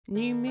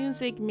New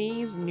music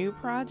means new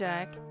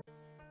project.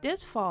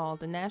 This fall,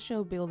 the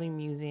National Building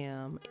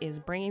Museum is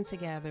bringing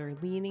together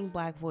leading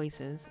Black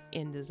voices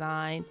in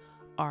design,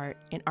 art,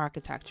 and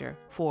architecture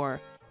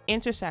for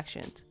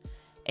Intersections,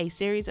 a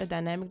series of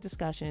dynamic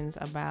discussions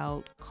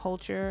about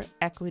culture,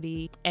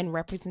 equity, and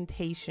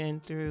representation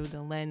through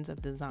the lens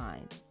of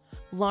design.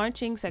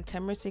 Launching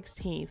September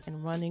 16th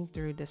and running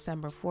through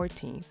December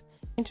 14th,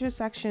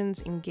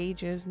 Intersections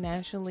engages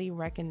nationally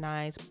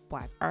recognized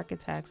Black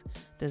architects,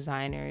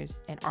 designers,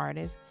 and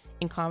artists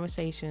in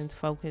conversations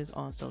focused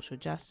on social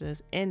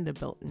justice in the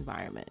built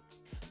environment.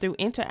 Through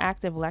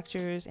interactive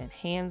lectures and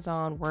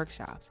hands-on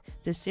workshops,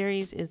 the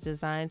series is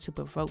designed to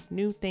provoke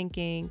new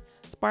thinking,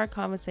 spark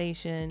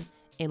conversation,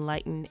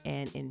 enlighten,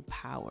 and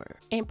empower.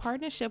 In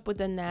partnership with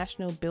the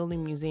National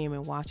Building Museum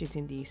in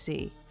Washington,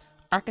 D.C.,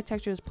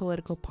 Architecture's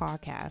Political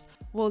Podcast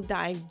will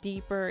dive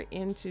deeper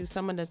into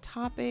some of the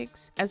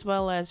topics as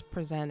well as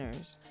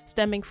presenters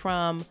stemming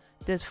from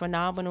this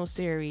phenomenal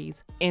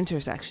series,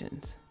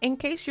 Intersections. In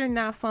case you're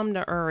not from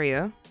the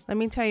area, let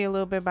me tell you a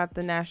little bit about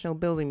the National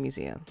Building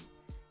Museum.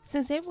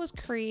 Since it was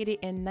created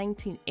in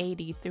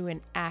 1980 through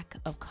an act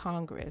of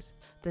Congress,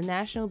 the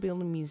National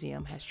Building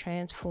Museum has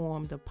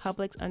transformed the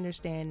public's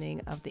understanding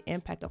of the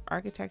impact of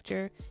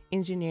architecture,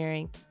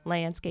 engineering,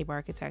 landscape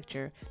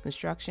architecture,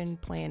 construction,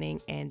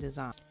 planning, and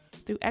design.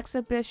 Through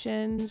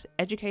exhibitions,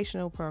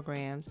 educational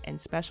programs,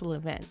 and special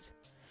events,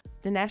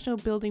 the National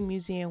Building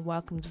Museum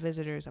welcomes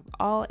visitors of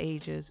all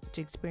ages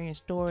to experience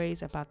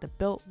stories about the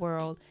built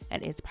world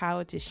and its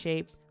power to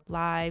shape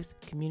lives,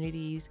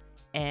 communities,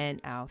 and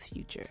our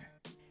future.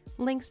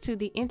 Links to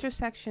the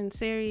Intersection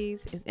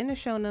series is in the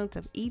show notes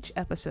of each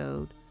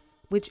episode,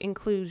 which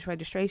includes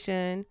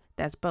registration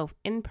that's both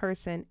in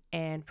person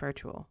and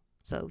virtual.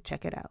 So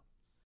check it out.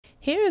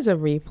 Here is a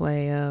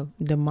replay of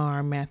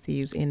Damar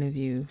Matthews'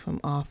 interview from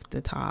Off the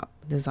Top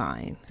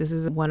Design. This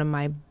is one of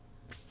my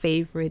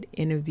favorite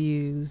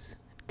interviews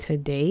to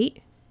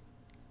date.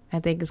 I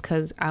think it's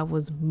because I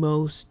was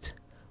most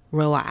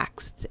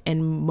relaxed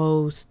and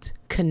most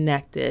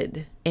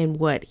connected in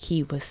what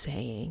he was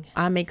saying.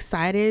 I'm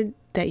excited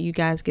that you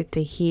guys get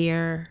to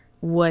hear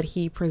what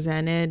he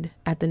presented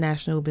at the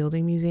National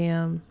Building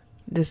Museum.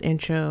 This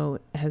intro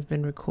has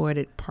been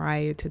recorded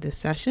prior to this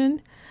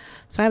session,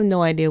 so I have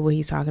no idea what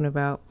he's talking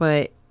about,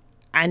 but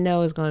I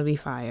know it's going to be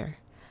fire.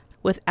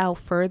 Without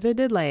further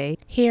delay,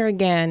 here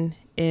again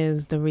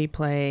is the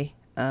replay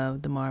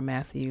of Damar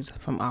Matthews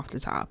from Off the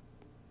Top.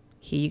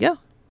 Here you go.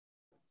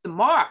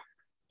 Damar.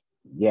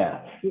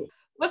 Yeah.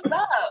 What's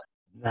up?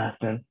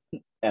 Nothing.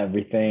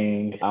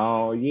 Everything.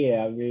 Oh,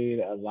 yeah. I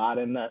mean, a lot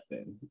of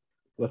nothing.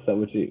 What's up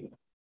with you?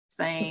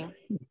 Same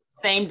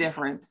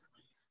difference.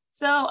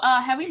 So,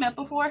 have we met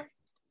before?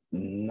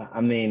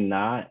 I mean,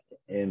 not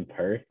in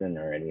person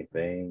or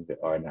anything.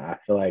 Or not. I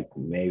feel like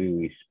maybe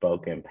we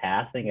spoke in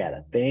passing at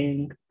a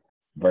thing,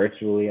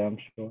 virtually, I'm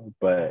sure.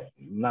 But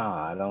no,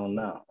 I don't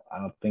know. I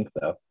don't think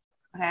so.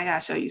 Okay, I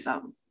gotta show you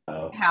something.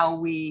 Oh. How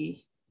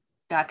we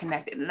got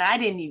connected. And I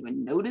didn't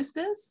even notice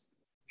this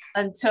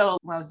until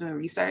when I was doing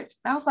research.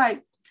 And I was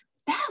like,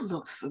 that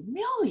looks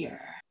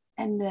familiar.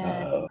 And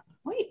then,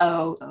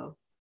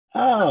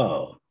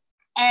 Oh.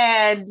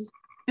 And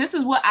this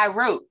is what I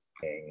wrote.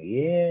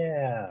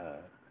 Yeah.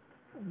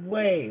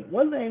 Wait,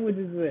 what language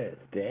is this?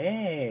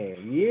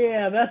 Dang.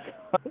 Yeah, that's...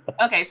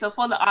 Okay, so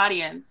for the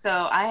audience,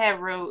 so I had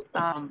wrote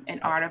an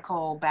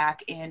article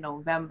back in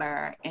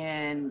November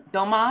in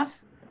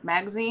Domas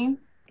magazine.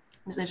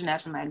 It's an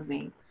international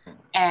magazine.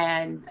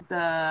 And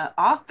the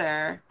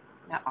author,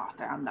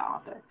 I'm the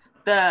author.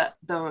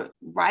 The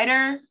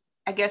writer,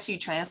 I guess you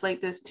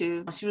translate this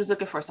to, she was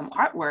looking for some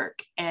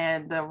artwork,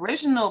 and the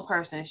original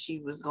person she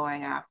was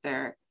going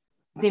after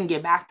didn't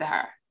get back to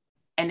her.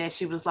 And then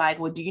she was like,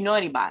 well, do you know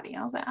anybody?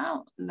 I was like,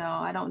 I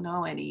don't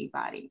know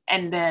anybody.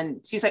 And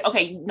then she's like,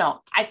 okay,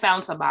 no, I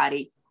found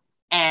somebody.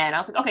 And I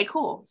was like, okay,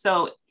 cool.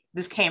 So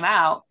this came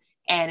out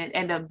and it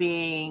ended up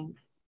being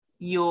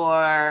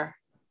your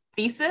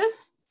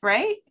thesis,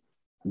 right?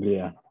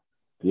 Yeah,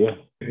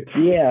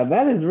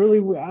 that is really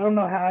weird. I don't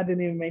know how I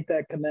didn't even make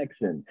that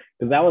connection,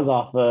 because that was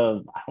off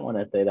of, I want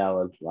to say that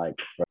was like,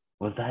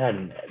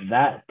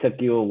 that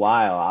took you a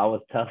while. I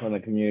was tough on the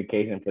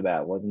communication for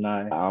that, wasn't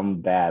I? I'm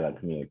bad at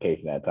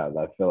communication at times.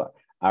 I feel like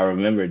I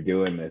remember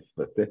doing this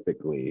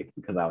specifically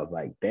because I was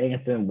like, dang,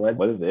 it's in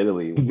what is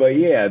Italy? But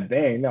yeah,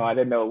 dang, no, I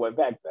didn't know it went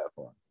back that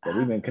far. So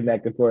we've been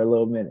connected for a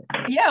little minute.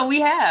 Yeah,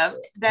 we have,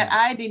 that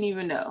I didn't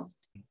even know.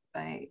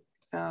 Like,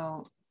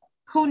 so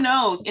who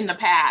knows in the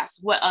past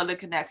what other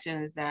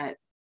connections that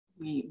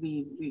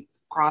we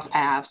cross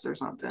paths or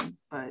something.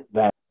 But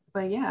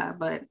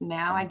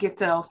now I get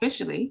to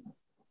officially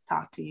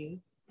talk to you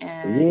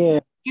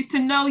and get to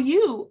know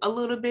you a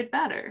little bit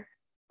better.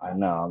 I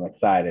know, I'm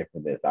excited for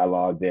this. I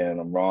logged in,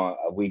 I'm wrong,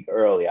 a week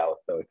early. I was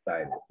so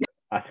excited.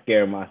 I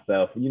scare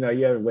myself. You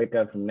ever wake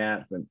up from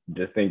naps and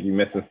just think you're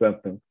missing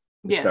something?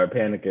 Yeah. Start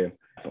panicking.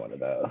 It's one of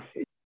those.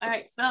 All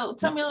right, so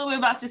tell me a little bit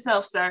about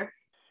yourself, sir.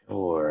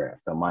 Sure.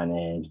 So my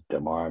name's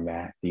Damar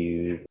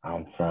Matthews.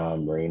 I'm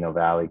from Moreno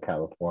Valley,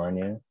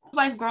 California.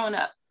 Life growing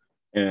up?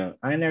 And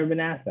I never been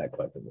asked that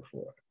question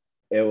before.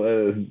 It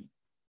was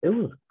it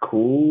was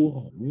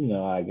cool,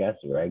 I guess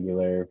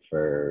regular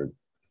for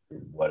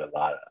what a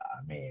lot of,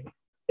 I mean,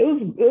 it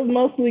was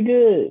mostly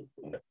good.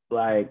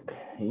 Like,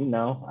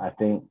 I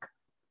think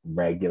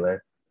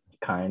regular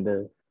kind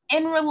of.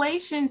 In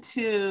relation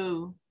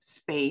to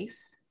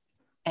space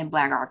and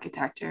Black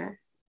architecture,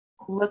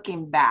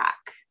 looking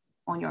back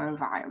on your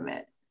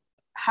environment,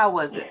 how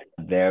was it?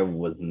 There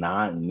was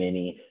not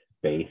many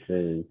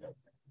spaces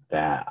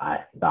that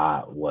I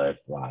thought was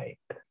like,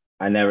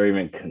 I never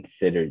even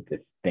considered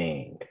this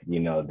thing,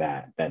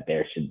 that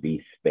there should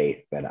be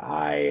space that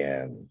I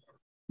am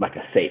like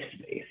a safe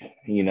space,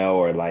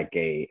 or like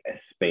a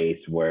space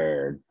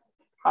where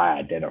I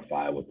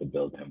identify with the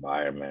built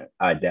environment.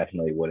 I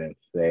definitely wouldn't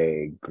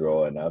say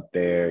growing up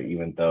there,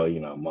 even though,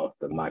 most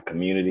of my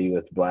community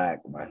was Black,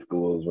 my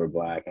schools were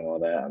Black and all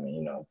that. I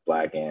mean,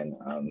 Black and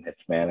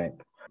Hispanic.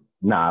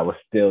 Nah, I was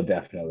still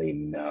definitely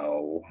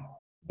no,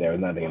 there was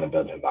nothing in the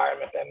built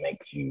environment that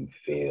makes you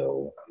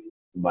feel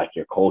like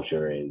your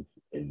culture is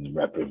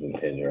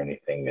represented or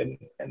anything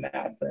in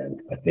that sense.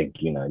 I think,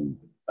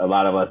 a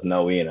lot of us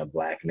know we in a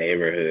Black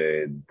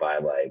neighborhood by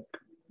like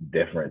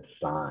different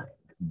signs.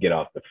 Get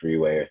off the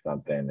freeway or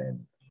something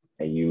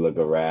and you look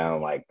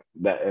around like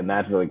that, and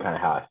that's really kind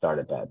of how I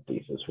started that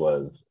thesis,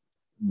 was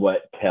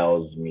what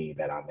tells me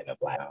that I'm in a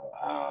Black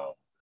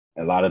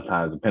a lot of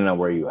times, depending on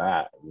where you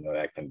at,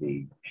 that can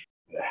be,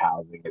 the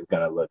housing is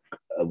going to look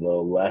a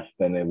little less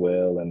than it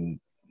will in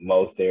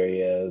most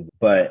areas.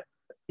 But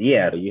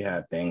yeah, you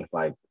have things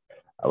like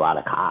a lot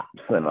of cops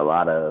and a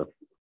lot of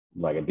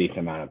like a decent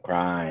amount of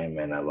crime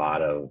and a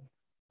lot of,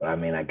 I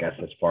mean, I guess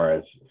as far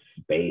as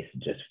space,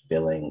 just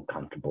feeling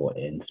comfortable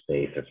in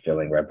space or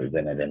feeling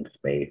represented in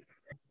space,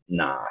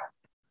 nah,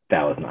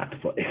 that was not the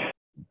place.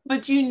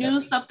 But you knew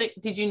something,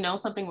 did you know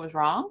something was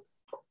wrong?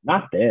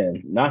 Not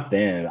then.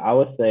 I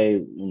would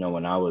say,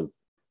 when I was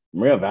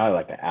Moreno Valley,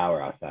 like an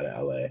hour outside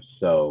of LA.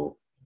 So,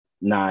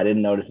 nah, I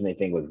didn't notice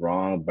anything was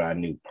wrong, but I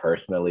knew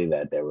personally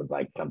that there was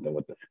like something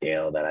with the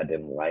scale that I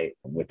didn't like,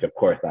 which of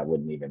course I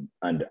wouldn't even,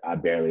 I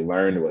barely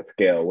learned what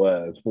scale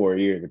was 4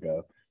 years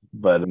ago.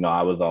 But no,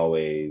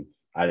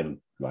 I didn't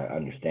like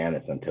understand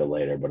this until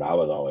later, but I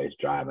was always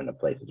driving to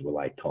places with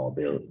like tall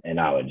buildings and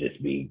I would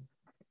just be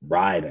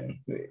riding,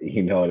 and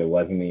it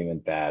wasn't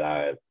even that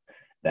I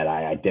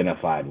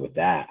identified with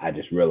that. I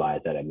just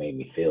realized that it made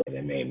me feel it.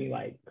 It made me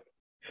like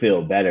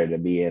feel better to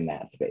be in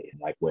that space,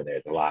 like where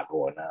there's a lot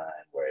going on,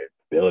 where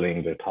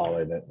buildings are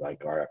taller than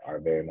like are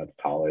very much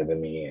taller than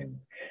me. And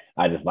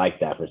I just like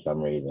that for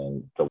some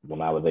reason. So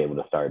when I was able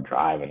to start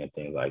driving and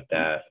things like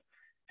that,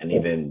 and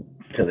even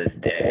to this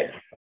day,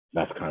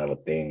 that's kind of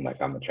a thing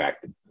like I was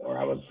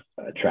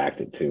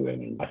attracted to.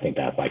 And I think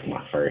that's like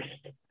my first,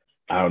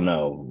 I don't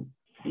know,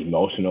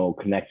 emotional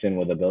connection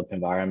with a built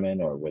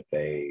environment or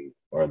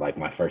like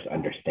my first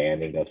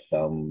understanding of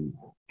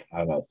I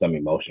don't know, some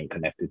emotion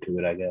connected to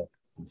it, I guess.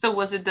 So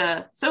was it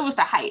the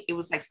height? It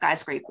was like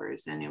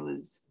skyscrapers and it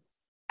was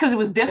because it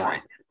was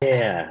different.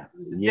 Yeah,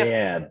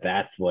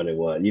 that's what it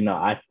was.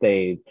 I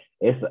stayed.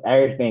 It's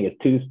everything is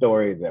 2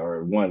 stories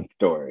or 1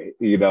 story.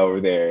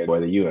 Over there,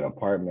 whether you in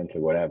apartments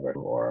or whatever,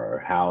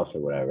 or house or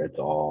whatever, it's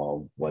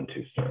all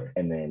 1-2 story.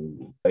 And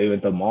then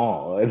even the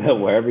mall,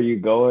 wherever you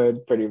go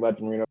in, pretty much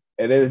Marino,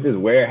 and it's just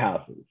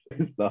warehouses.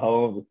 It's the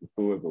homes, the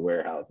schools, the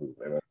warehouses.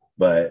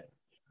 But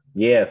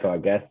yeah, so I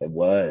guess it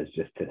was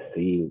just to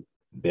see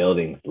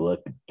buildings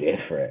look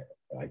different.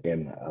 Like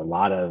in a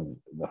lot of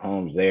the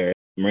homes there,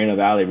 Moreno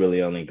Valley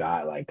really only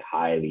got like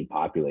highly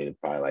populated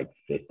probably like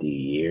 50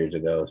 years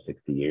ago,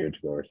 60 years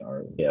ago or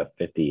something. Yeah,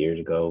 50 years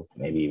ago,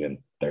 maybe even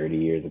 30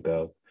 years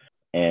ago.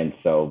 And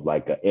so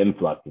like an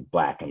influx of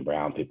Black and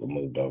brown people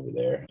moved over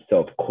there. So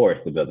of course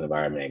the built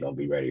environment ain't gonna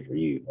be ready for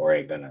you or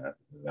ain't gonna,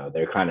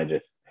 they're kind of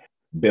just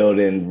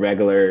building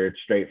regular,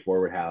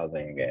 straightforward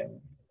housing and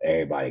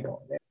everybody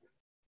going there.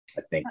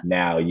 I think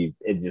now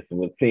it just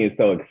would seem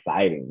so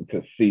exciting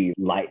to see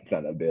lights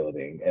on a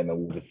building and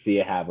to see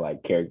it have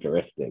like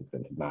characteristics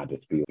and to not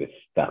just be this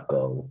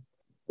stucco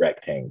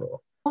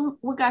rectangle.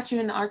 What got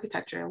you into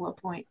architecture? At what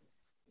point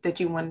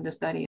that you wanted to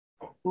study?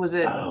 Was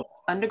it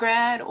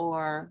undergrad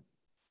or?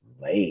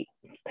 Late,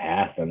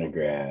 past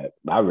undergrad.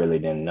 I really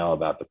didn't know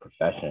about the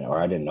profession,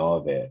 or I didn't know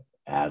of it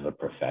as a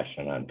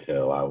profession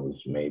until I was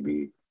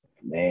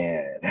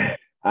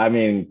I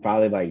mean,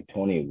 probably like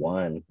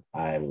 21,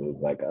 I was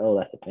like, oh,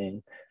 that's a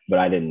thing. But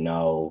I didn't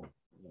know,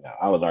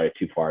 I was already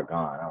too far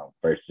gone. I'm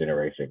first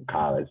generation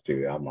college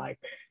too. I'm like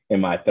in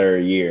my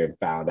 3rd year and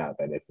found out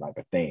that it's like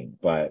a thing.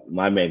 But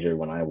my major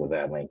when I was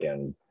at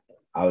Lincoln,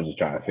 I was just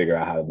trying to figure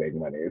out how to make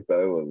money.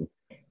 So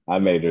I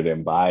majored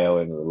in bio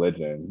and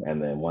religion.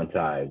 And then once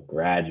I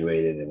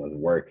graduated and was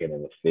working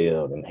in the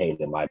field and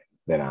hated life,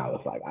 then I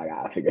was like, I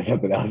gotta figure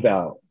something else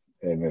out.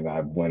 And then I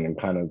went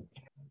and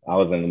I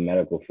was in the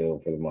medical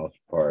field for the most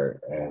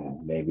part,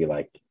 and maybe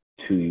like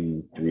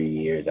 2-3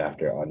 years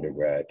after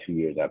undergrad,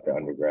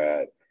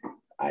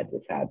 I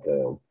just had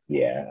to,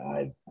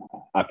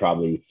 I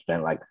probably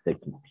spent like six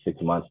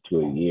months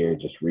to a year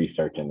just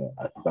researching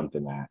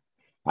something that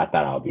I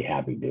thought I would be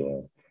happy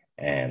doing.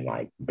 and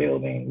like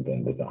buildings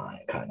and design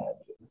kind of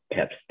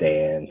kept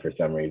staying for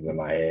some reason in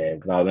my head.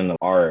 Because I was into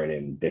art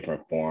in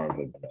different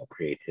forms of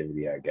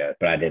creativity, I guess,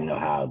 but I didn't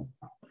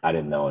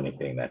know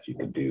anything that you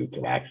could do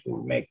to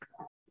actually make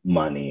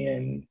money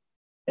and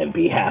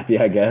be happy,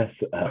 I guess.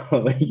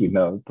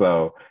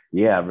 So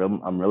yeah,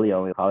 I'm really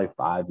only probably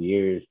 5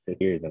 years,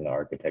 6 years into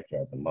architecture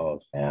at the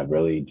most. And I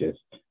really just,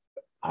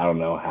 I don't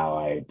know how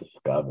I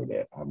discovered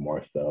it. I'm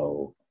more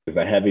so, it's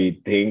a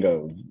heavy thing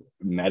of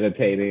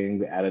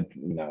meditating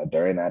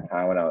during that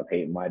time when I was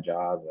hating my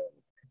job.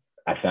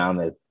 And I found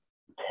this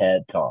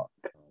TED talk,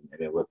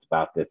 and it was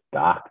about this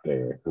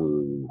doctor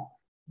who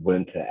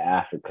went to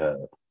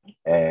Africa,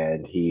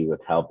 and he was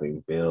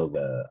helping build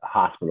a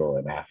hospital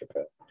in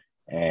Africa.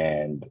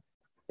 And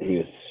he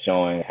was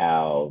showing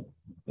how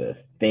the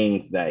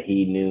things that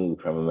he knew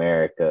from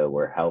America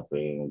were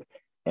helping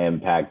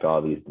impact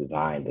all these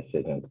design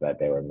decisions that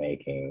they were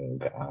making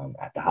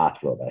at the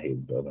hospital that he was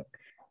building.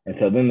 And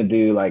so then the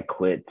dude like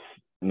quits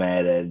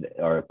medicine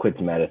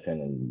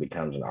and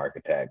becomes an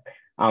architect.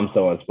 I'm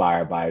so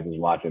inspired by just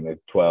watching this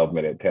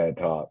 12-minute TED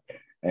talk.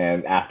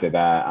 And after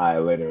that,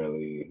 a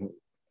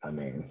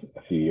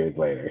few years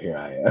later, here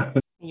I am.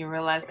 You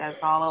realize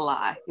that's all a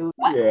lie.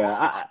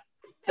 Yeah,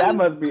 that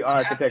must be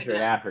architecture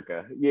in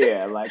Africa.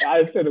 Yeah, like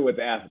I should have went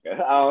to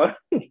Africa.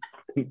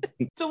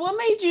 So what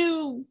made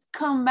you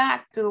come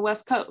back to the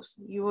West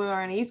Coast? You were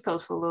on the East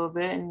Coast for a little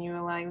bit, and you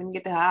were like, let me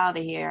get the hell out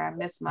of here. I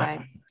miss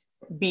my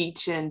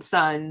beach and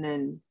sun.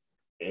 And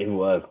it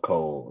was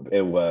cold.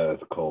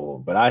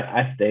 But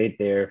I stayed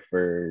there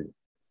for,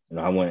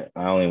 I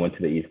only went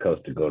to the East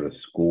Coast to go to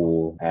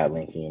school at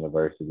Lincoln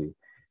University,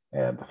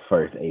 the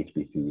first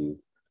HBCU.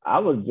 I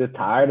was just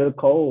tired of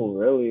the cold,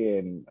 really,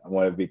 and I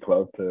wanted to be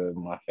close to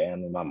my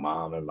family, my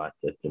mom and my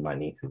sister, my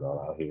nieces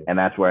all out here. And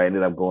that's where I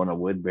ended up going to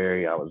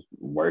Woodbury. I was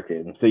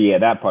working. So yeah,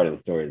 that part of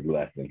the story is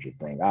less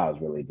interesting. I was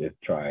really just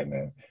trying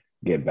to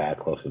get back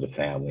closer to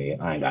family.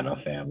 I ain't got no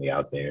family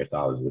out there, so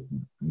I was just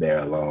there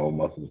alone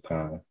most of the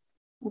time.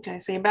 Okay,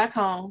 so you're back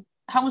home.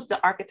 How was the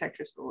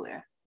architecture school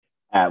there?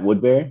 At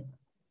Woodbury?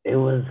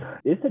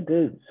 It's a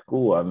good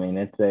school. I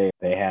mean,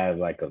 they have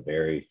like a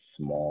very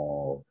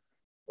small,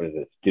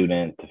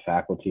 student to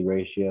faculty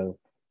ratio,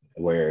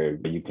 where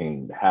you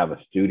can have a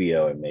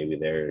studio and maybe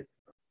there's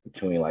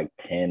between like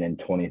 10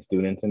 and 20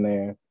 students in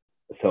there.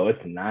 So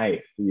it's nice,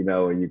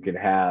 you can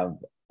have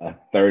a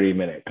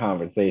 30-minute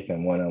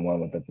conversation one-on-one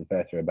with the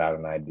professor about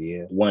an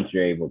idea once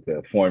you're able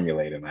to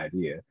formulate an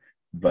idea.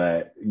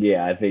 But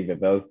yeah, I think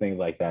that those things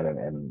like that,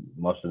 and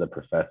most of the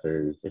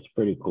professors, it's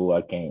pretty cool.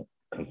 I can't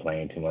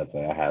complain too much.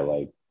 I had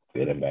like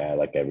good and bad,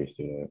 like every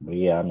student. But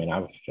yeah, I mean, I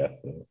was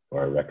suggested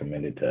or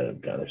recommended to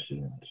other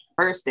students.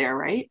 First there,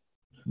 right?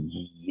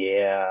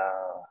 Yeah,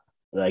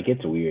 like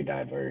it's weird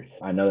diverse.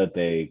 I know that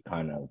they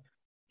kind of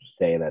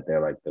say that they're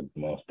like the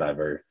most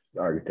diverse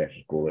architecture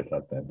school or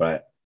something,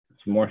 but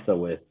it's more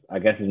so I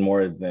guess it's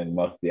more than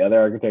most of the other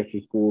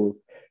architecture schools,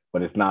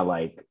 but it's not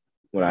like,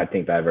 when I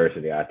think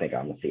diversity, I think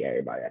I'm gonna see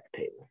everybody at the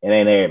table. It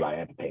ain't everybody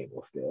at the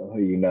table still.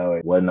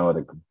 It wasn't no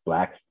other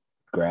Black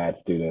grad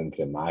students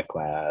in my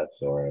class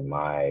or in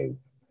my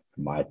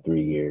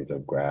 3 years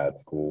of grad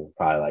school.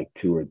 Probably like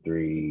 2 or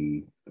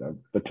 3,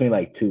 between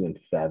like 2 and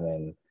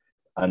 7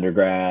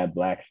 undergrad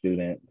Black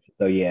students.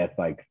 So yeah, it's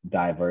like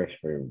diverse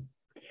for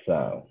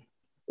some,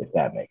 if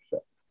that makes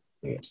sense.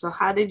 Yeah. So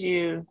how did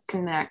you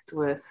connect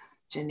with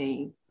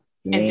Janine?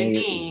 And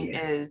Janine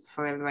is,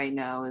 for everybody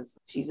knows,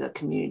 she's a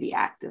community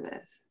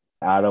activist.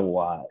 Out of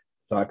Watts.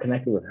 So I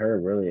connected with her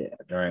really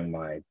during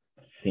my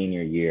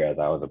senior year as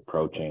I was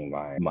approaching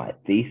my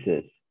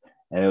thesis.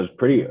 And it was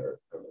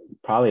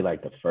probably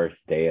like the first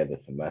day of the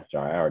semester.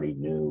 I already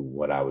knew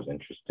what I was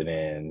interested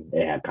in.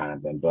 It had kind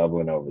of been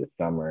bubbling over the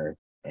summer.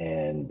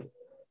 And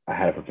I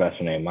had a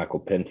professor named Michael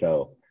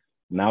Pinto.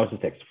 And I was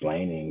just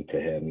explaining to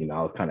him,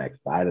 I was kind of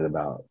excited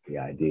about the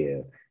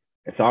idea.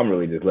 And so I'm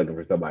really just looking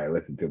for somebody to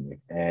listen to me.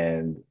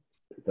 And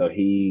so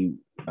he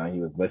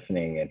was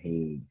listening, and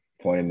he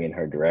pointed me in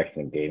her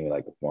direction and gave me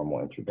like a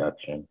formal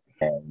introduction.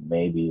 And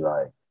maybe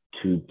like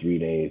 2-3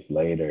 days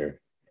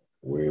later,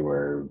 we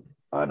were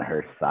on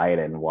her site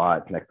in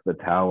Watts next to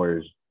the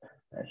towers.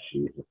 And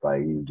she's just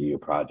like, you do your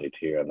project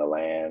here on the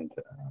land.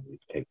 You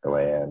take the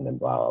land and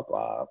blah, blah,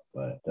 blah.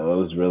 But so it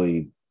was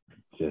really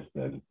just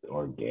an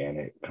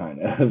organic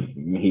kind of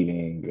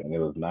meeting, and it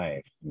was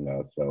nice,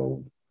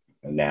 So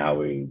now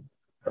we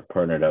are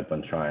partnered up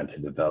on trying to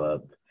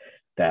develop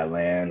that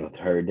land with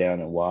her down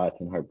in Watts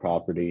and her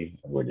property.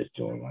 We're just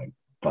doing like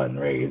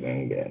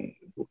fundraising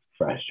and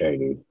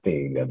frustrating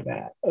thing of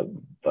that.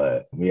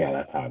 But yeah,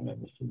 that's how I met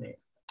Mr. Nate.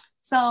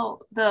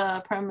 So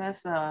the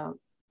premise of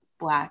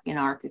Black in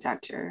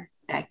architecture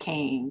that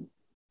came,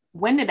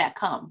 when did that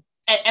come?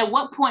 At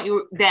what point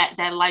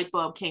that light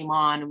bulb came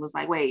on and was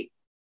like, wait,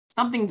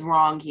 something's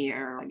wrong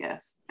here, I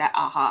guess, that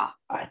aha?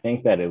 I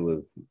think that it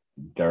was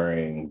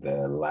during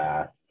the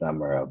last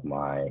summer of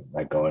my,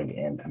 like going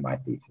into my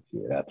thesis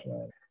year.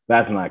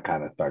 That's when I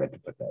kind of started to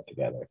put that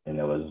together. And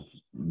it was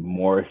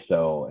more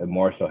so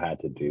had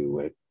to do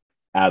with,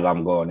 as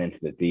I'm going into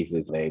the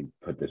thesis, they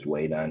put this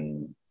weight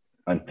on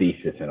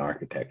thesis in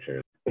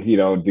architecture. If you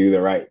don't do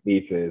the right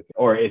thesis,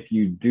 or if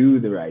you do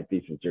the right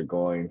thesis,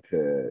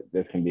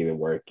 this can be the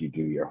work you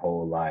do your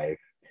whole life.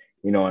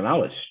 And I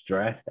was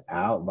stressed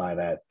out by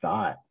that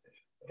thought.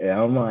 And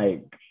I'm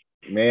like,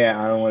 man,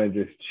 I don't want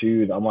to just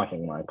choose. I'm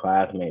watching my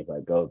classmates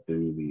like go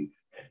through these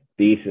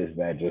theses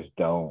that just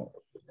don't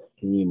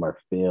seem or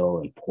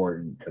feel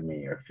important to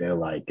me, or feel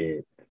like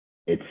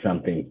it's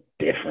something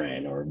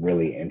different or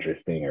really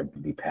interesting or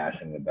be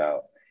passionate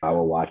about. I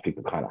will watch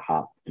people kind of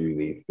hop through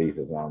these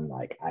theses. And I'm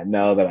like, I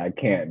know that I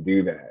can't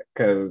do that,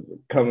 because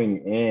coming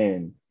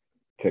in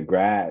to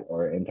grad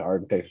or into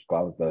architecture school,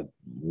 I was the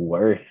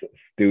worst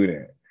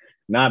student.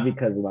 Not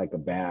because of like a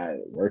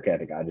bad work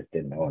ethic, I just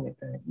didn't know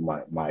anything.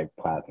 My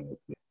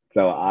classmates.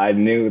 So I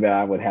knew that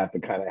I would have to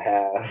kind of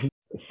have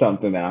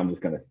something that I'm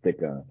just going to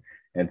stick on.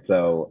 And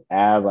so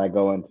as I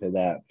go into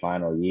that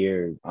final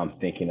year, I'm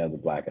thinking of the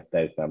Black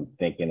aesthetics. I'm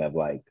thinking of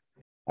like,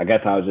 I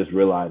guess I was just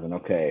realizing,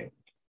 okay,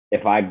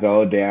 if I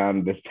go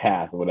down this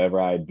path,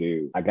 whatever I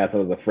do, I guess I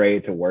was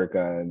afraid to work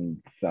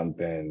on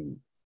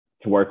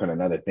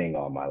another thing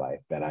all my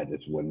life that I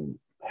just wouldn't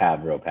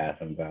have real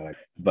passion about.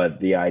 But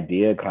the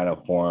idea kind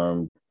of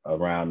formed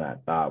around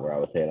that thought where I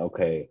was saying,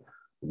 okay,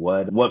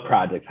 what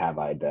projects have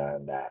I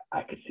done that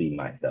I could see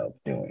myself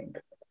doing?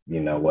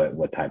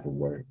 What type of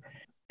work?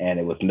 And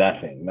it was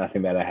nothing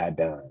that I had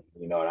done,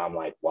 and I'm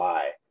like,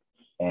 why?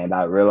 And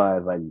I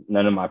realized like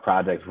none of my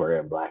projects were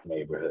in Black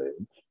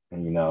neighborhoods.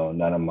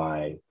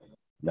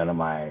 None of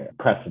my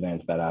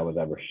precedents that I was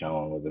ever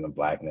shown was in a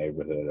Black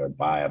neighborhood or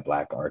by a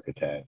Black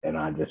architect. And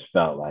I just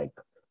felt like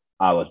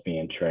I was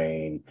being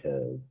trained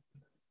to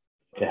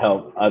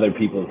help other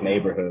people's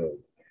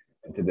neighborhoods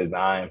and to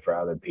design for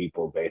other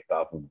people based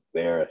off of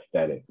their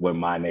aesthetic. When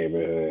my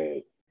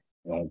neighborhood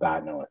don't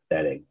got no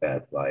aesthetic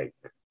that's like,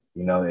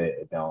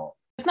 it don't.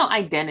 There's no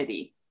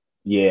identity.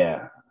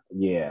 Yeah,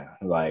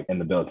 like in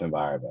the built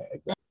environment.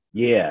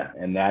 Yeah,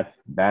 and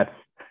that's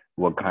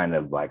what kind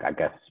of like, I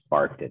guess,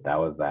 sparked it. That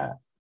was that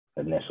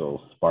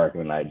initial spark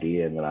of an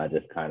idea. And then I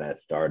just kind of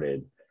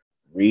started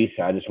research.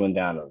 I just went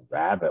down a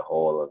rabbit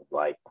hole of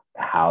like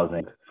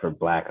housing for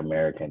Black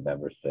Americans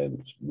ever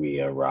since we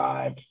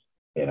arrived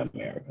in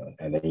America.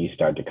 And then you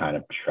start to kind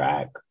of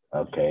track,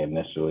 okay,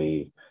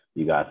 initially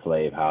you got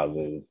slave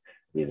houses.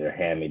 These are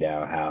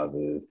hand-me-down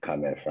houses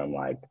coming from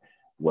like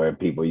where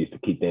people used to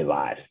keep their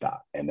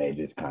livestock, and they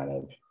just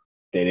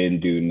they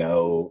didn't do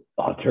no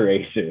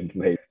alterations.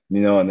 And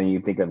then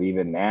you think of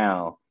even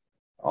now,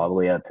 all the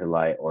way up to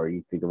like, or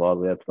you think of all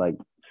the way up to like,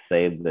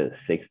 say the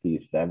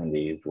 60s,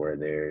 70s, where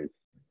there's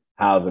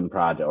housing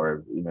projects,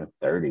 or even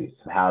 30s,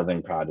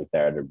 housing projects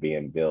that are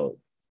being built.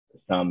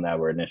 Some that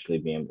were initially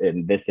being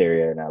in this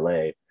area in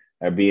LA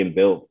are being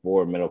built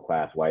for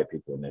middle-class white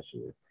people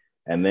initially.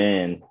 And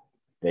then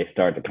they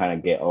start to kind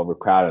of get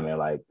overcrowded, and they're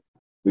like,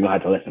 we're gonna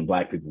have to let some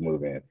Black people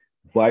move in.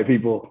 White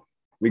people,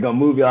 we're gonna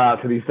move y'all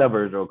out to these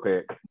suburbs real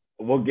quick.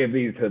 We'll give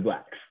these to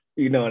Blacks.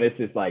 And it's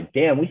just like,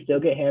 damn, we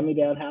still get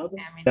hand-me-down housing.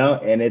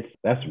 And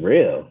that's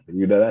real.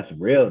 That's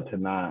real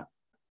to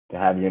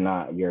have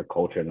your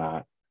culture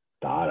not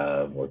thought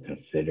of or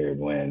considered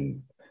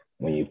when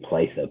you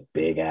place a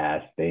big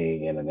ass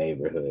thing in a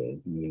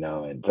neighborhood.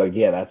 And so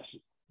yeah,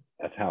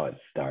 that's how it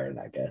started,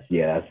 I guess.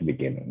 Yeah, that's the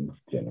beginnings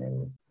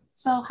generally.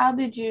 So how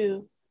did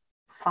you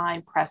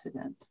find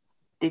precedent?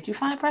 Did you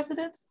find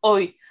precedents?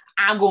 Or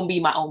I'm going to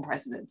be my own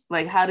precedent?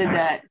 Like, how did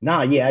that?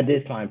 No, yeah, I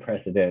did find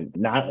precedent,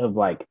 not of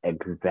like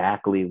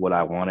exactly what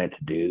I wanted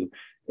to do.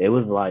 It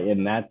was like,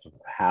 and that's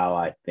how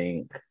I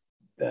think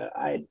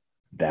that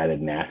it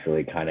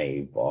naturally kind of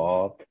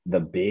evolved. The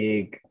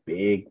big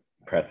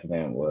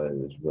precedent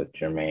was with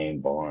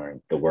Jermaine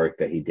Barnes, the work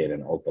that he did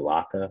in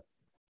Opa-locka.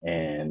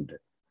 And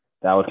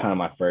that was kind of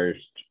my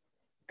first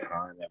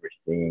time ever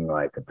seeing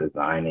like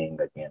designing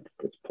against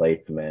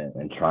displacement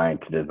and trying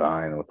to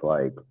design with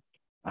like,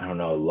 I don't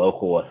know,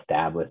 local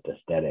established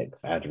aesthetics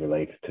as it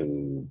relates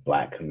to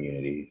Black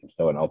communities.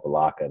 So in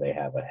Opa-locka, they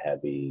have a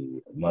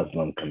heavy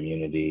Muslim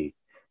community,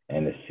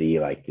 and to see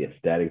like the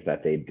aesthetics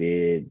that they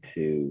did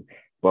to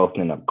both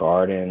in a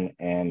garden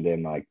and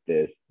in like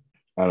this,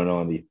 I don't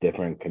know, in these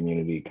different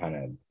community kind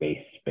of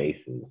base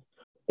spaces.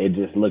 It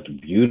just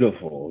looked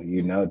beautiful,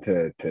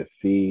 to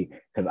see,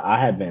 because I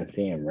had been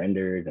seeing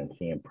renders and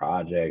seeing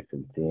projects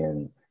and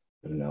seeing,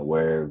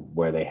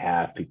 where they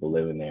have people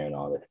living there and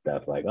all this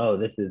stuff. Like, oh,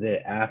 this is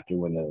it after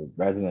when the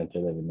residents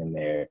are living in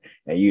there,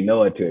 and you know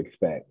what to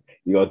expect.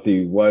 You'll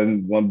see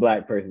one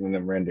Black person in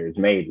the renders,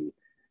 maybe.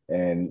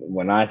 And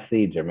when I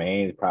see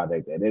Jermaine's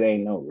project, and it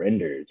ain't no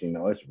renders,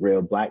 it's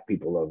real Black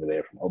people over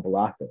there from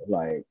Opa-locka.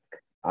 Like,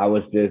 I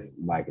was just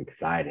like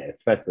excited,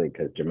 especially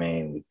because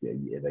Jermaine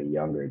is a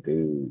younger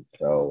dude.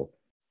 So,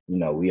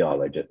 we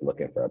all are just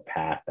looking for a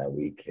path that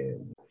we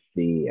can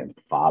see and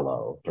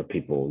follow for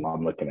people.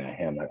 I'm looking at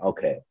him like,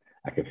 okay,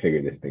 I can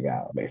figure this thing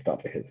out based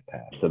off of his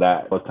path. So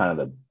that was kind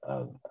of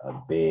a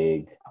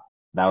big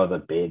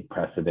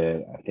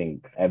precedent. I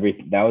think that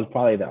was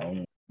probably the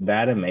only,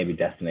 that and maybe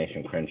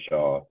Destination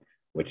Crenshaw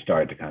which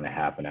started to kind of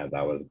happen as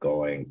I was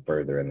going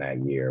further in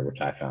that year, which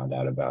I found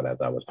out about as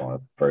I was going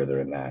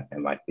further in that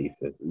in my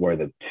thesis, were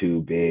the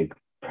two big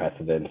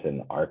precedents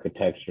in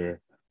architecture.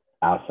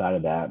 Outside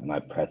of that, my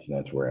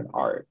precedents were in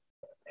art.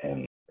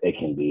 And it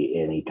can be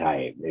any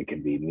type. It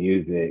could be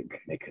music,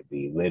 it could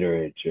be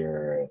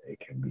literature, it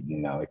can be,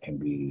 it can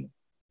be,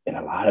 and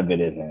a lot of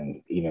it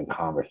isn't even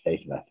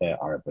conversation. I said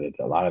art, but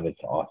a lot of it's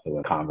also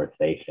in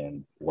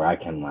conversation where I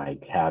can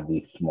like have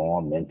these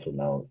small mental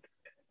notes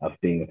of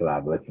things that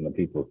I've listened to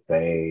people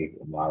say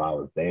while I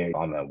was there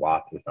on the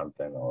watch or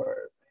something, or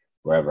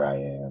wherever I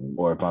am,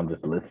 or if I'm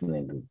just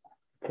listening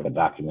to a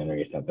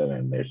documentary or something,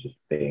 and there's just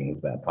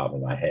things that pop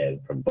in my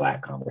head from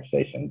Black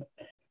conversations,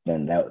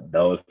 then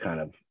those kind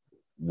of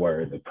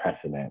were the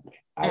precedents.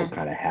 I would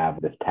kind of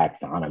have this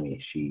taxonomy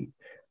sheet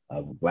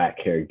of Black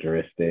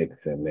characteristics,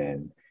 and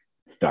then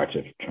start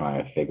to try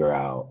and figure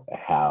out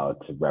how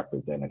to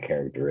represent a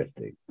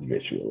characteristic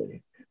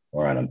visually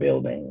or on a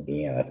building.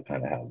 Yeah, that's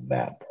kind of how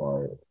that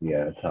part.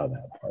 Yeah, that's how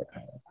that part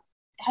kind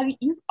of.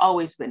 You've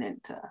always been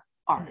into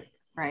art,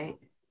 right?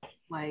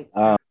 Like,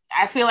 so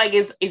I feel like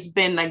it's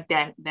been like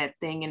that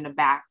thing in the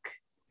back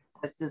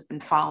that's just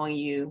been following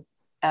you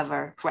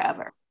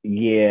forever.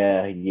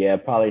 Yeah,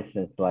 probably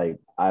since like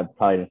I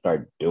probably didn't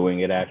start doing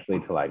it actually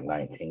till like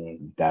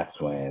 19. That's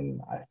when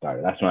I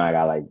started. That's when I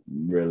got like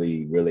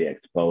really, really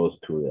exposed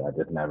to it. I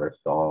never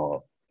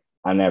saw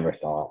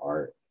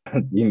art. I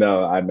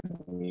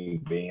me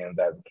being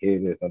that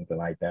kid or something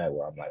like that,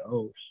 where I'm like,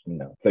 oh,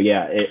 So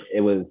yeah,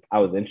 it was. I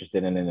was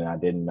interested in it, and I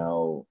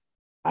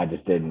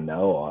just didn't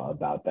know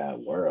about that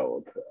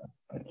world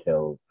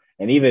until,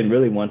 and even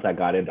really once I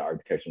got into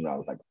architecture, I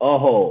was like,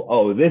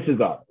 oh, this is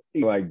art.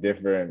 Like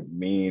different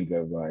means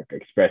of like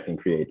expressing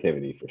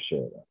creativity for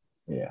sure.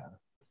 Yeah.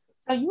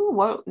 So you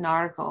wrote an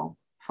article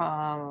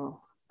from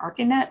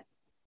ArchiNet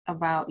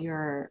about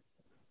your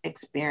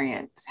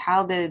experience.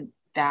 How did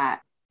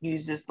that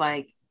use this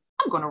like,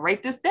 I'm going to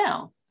write this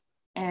down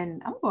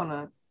and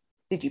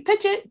did you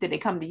pitch it? Did it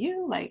come to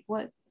you? Like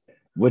what?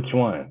 Which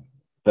one?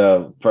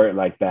 For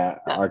like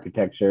that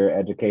architecture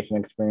education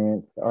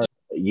experience?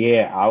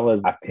 Yeah,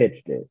 I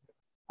pitched it.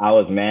 I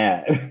was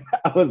mad.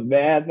 I was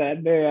mad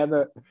that day.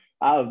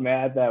 I was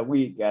mad that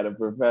week at a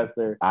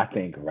professor. I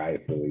think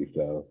rightfully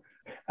so.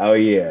 Oh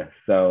yeah.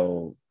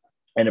 So,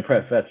 and the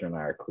professor and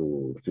I are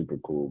cool, super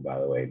cool, by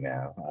the way.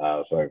 Now,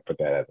 so I put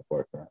that at the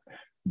forefront.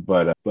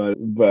 But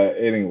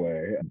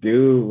anyway,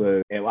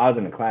 I was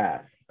in the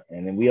class,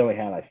 and then we only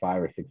had like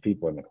 5 or 6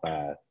 people in the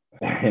class,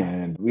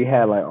 and we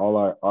had like all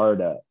our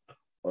art up.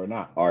 Or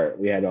not art,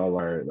 we had all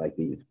our like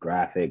these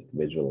graphic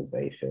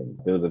visualizations.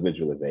 It was a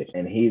visualization,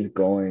 and he's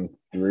going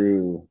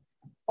through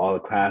all the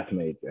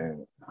classmates,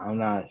 and I'm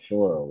not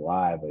sure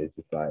why, but it's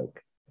just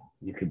like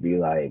you could be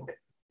like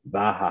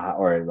Baha,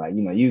 or like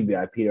you could be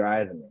like Peter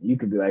Eisenman, you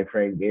could be like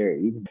Frank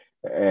Gehry,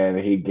 and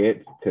he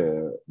gets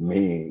to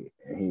me,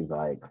 and he's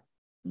like,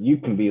 you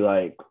can be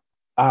like,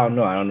 I don't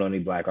know any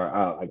Black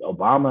art, like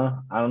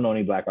Obama. I don't know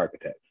any Black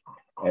architects,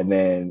 and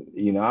then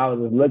I was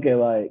just looking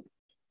like.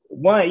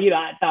 One,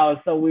 I thought it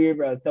was so weird,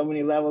 bro. So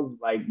many levels.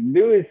 Like,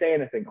 dude is saying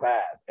this in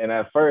class. And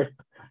at first,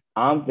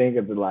 I'm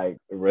thinking to like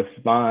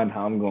respond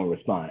how I'm going to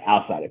respond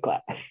outside of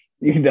class,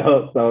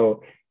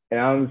 So, and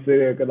I'm sitting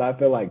there because I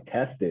feel like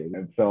tested.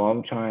 And so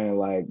I'm trying to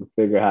like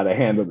figure how to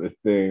handle this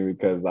thing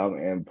because I'm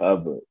in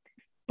public.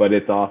 But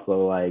it's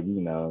also like,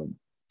 And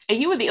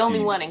you were the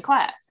only one in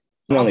class.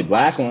 The only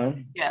Black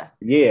one. Yeah.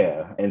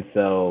 Yeah. And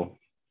so,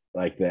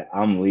 like that,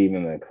 I'm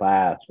leaving the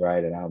class,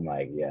 right? And I'm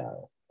like, yeah.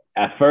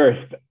 At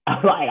first,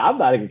 I'm like, I'm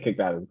not even kicked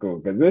out of school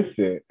because this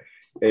shit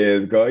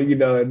is going,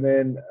 and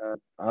then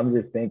I'm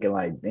just thinking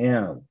like,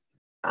 damn,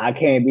 I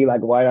can't be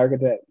like a white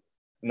architect.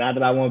 Not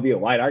that I want to be a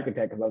white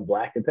architect because I'm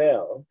Black as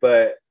hell,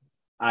 but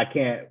I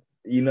can't,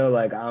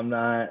 like I'm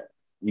not,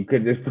 you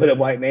could just put a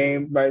white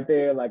name right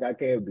there. Like I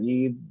can't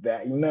be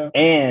that,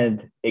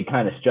 And it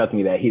kind of struck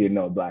me that he didn't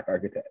know a Black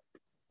architect.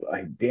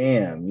 Like,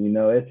 damn,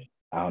 it's,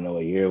 I don't know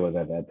what year it was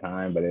at that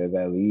time, but it was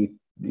at least,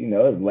 it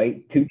was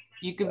late too.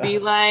 You could be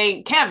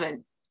like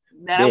Kevin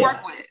that I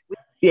work with.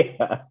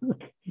 Yeah.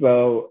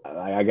 So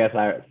I guess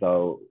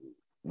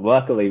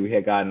luckily we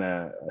had gotten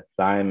an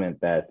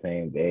assignment that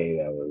same day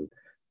that was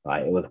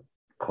like, it was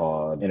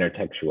called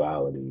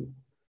intertextuality.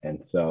 And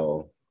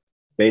so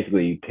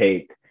basically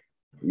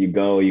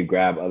you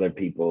grab other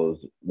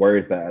people's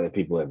words that other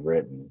people have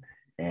written,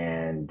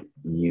 and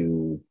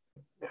you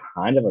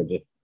kind of are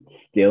just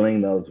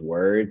stealing those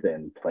words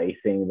and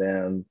placing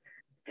them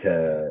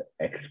to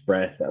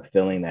express a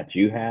feeling that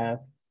you have,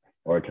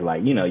 or to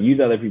like, use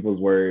other people's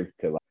words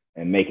to like,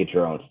 and make it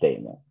your own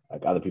statement,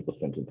 like other people's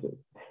sentences.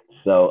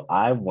 So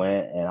I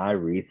went and I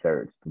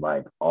researched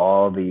like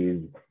all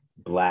these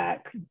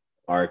Black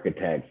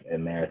architects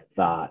and their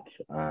thoughts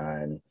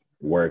on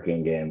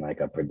working in like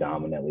a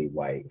predominantly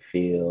white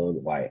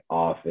field, white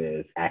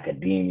office,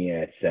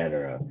 academia,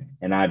 etc.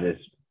 And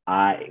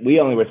we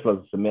only were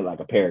supposed to submit like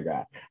a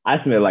paragraph. I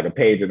submitted like a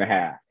page and a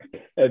half.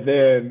 And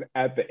then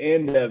at the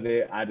end of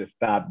it, I just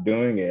stopped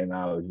doing it. And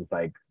I was just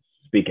like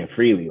speaking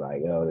freely,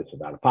 like, this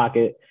is out of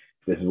pocket.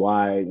 this is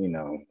why,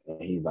 and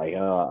he's like,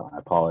 oh, I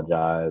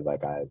apologize.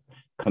 Like,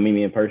 come meet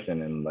me in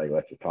person and like,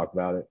 let's just talk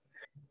about it.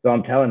 So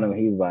I'm telling him,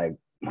 he's like,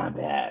 my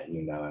bad,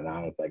 and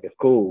I was like, it's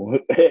cool.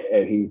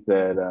 And he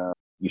said,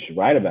 you should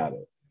write about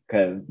it.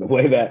 Because the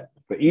way that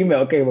the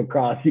email came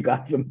across, you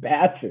got some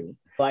passion.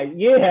 Like,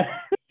 yeah.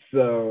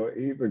 So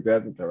he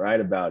suggested to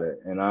write about it.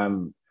 And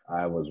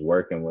I was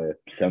working with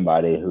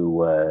somebody who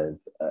was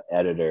an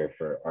editor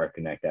for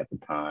ArtConnect at the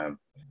time.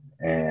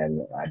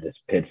 And I just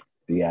pitched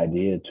the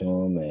idea to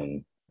him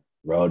and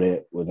wrote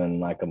it within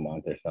like a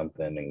month or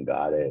something and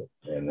got it.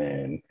 And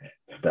then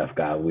stuff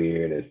got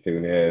weird as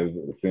soon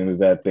as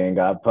that thing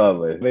got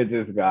published. It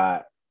just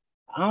got,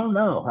 I don't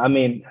know. I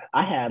mean,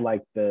 I had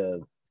like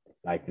the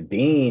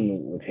dean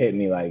was hitting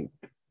me like,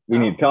 we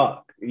need to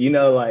talk.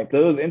 Like,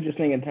 so it was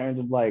interesting in terms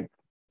of like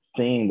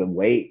seeing the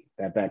weight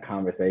that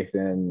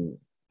conversation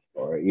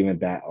or even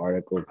that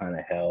article kind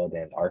of held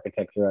in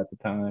architecture at the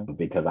time,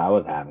 because I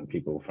was having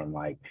people from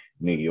like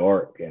New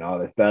York and all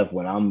this stuff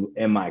when I'm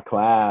in my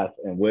class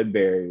in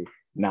Woodbury,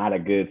 not a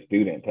good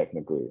student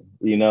technically,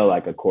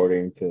 like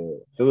according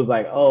to, so it was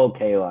like, oh,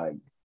 okay, like,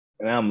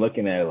 and I'm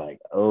looking at it like,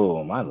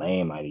 oh, my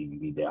name might even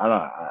be there.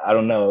 I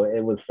don't know.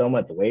 It was so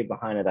much weight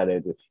behind it that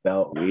it just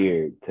felt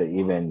weird to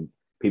even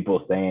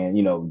people saying,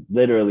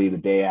 literally the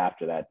day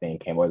after that thing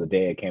came or the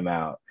day it came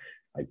out,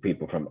 like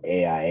people from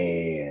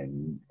AIA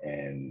and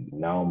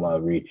NOMA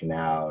reaching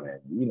out, and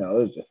it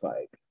was just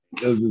like,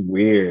 it was just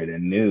weird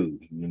and new,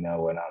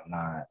 when I'm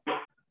not,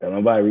 don't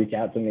nobody reach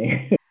out to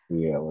me.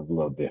 Yeah, it was a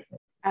little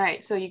different. All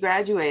right, so you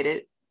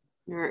graduated,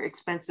 your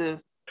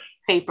expensive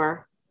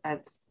paper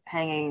that's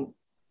hanging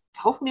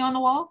hopefully on the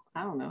wall.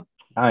 I don't know.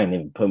 I ain't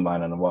even put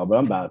mine on the wall, but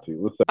I'm about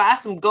to. Buy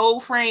some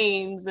gold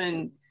frames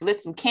and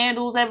lit some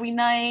candles every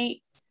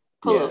night.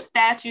 Put a little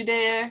statue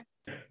there.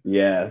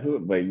 Yes,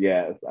 but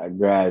yes, I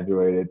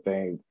graduated,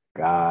 thank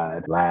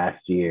God, last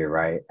year,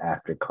 right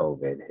after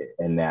COVID hit.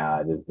 And now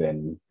I've just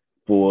been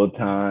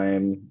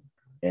full-time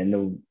in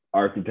the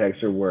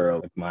architecture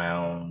world with my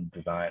own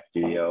design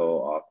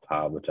studio off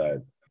top, which I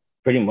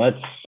pretty much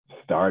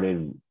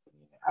started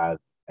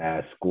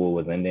as school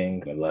was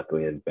ending. And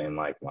luckily it's been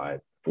like my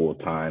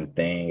full-time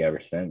thing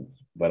ever since,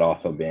 but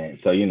also been,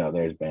 so,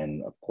 there's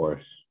been, of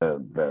course,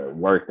 the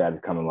work that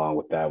has come along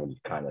with that, which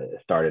kind of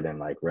started in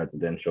like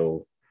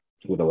residential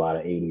with a lot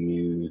of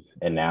ADUs,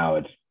 and now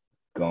it's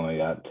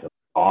going up to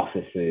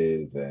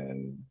offices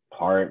and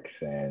parks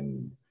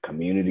and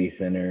community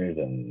centers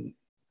and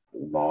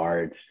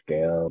large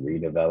scale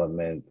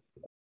redevelopments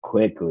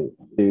quickly.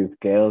 The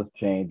scale's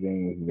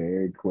changing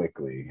very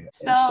quickly.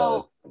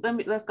 So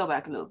let's go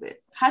back a little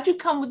bit. How'd you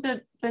come with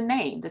the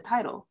name, the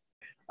title?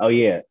 Oh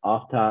yeah,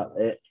 off top.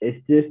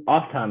 It's just,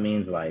 off top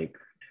means like,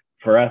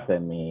 for us, it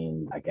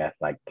means, I guess,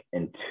 like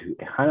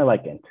kind of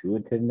like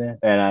intuitiveness.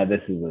 And this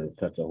is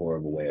such a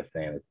horrible way of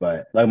saying this,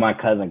 but like my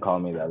cousin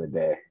called me the other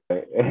day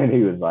and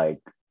he was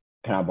like,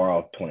 can I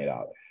borrow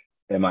 $20?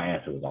 And my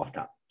answer was off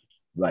top.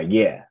 Like,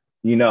 yeah,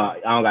 I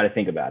don't got to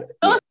think about it.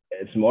 Yeah.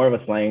 It's more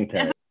of a slang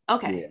term.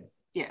 Okay.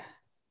 Yeah.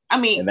 I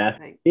mean, and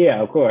that's,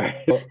 yeah, of course.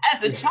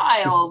 As a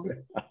child,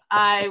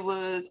 I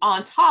was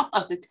on top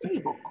of the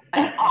table,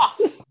 like off.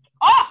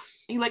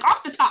 You like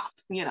off the top,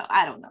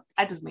 I don't know.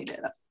 I just made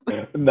that up.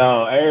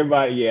 No,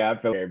 everybody, I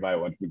feel everybody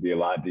wants to be a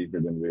lot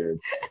deeper than weird.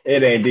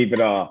 It ain't deep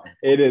at all.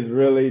 It is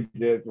really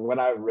just, what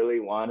I really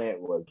wanted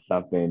was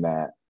something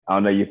that, I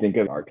don't know, you think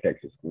of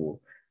architecture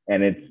school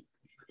and it's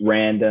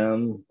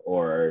random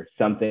or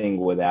something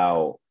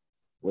without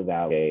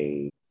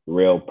a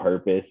real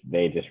purpose.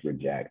 They just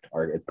reject.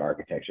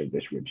 Architecture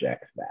just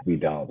rejects that. We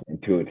don't.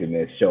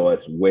 Intuitiveness, show us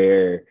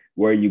where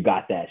you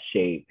got that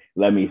shape.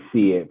 Let me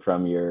see it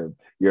from your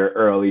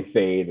early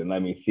phase and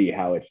let me see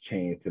how it's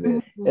changed to this.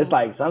 Mm-hmm. It's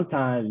like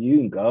sometimes you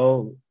can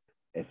go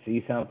and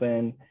see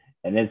something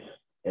and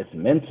it's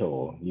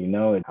mental,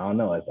 I don't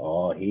know, it's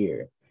all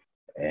here.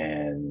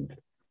 And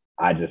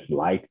I just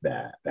like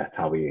that. That's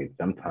how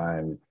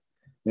sometimes,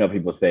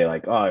 people say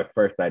like, oh, our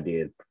first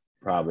idea is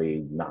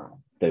probably not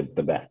the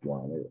best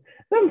one.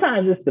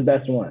 Sometimes it's the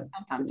best one.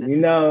 Sometimes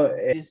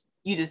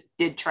you just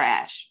did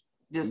trash.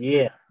 Just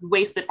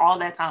wasted all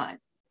that time.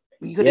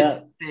 You could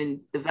have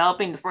been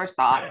developing the first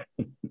thought.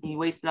 You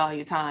wasted all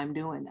your time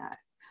doing that.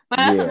 But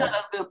that's another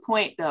good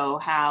point, though,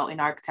 how in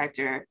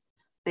architecture,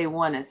 they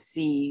want to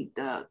see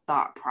the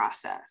thought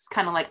process.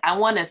 Kind of like, I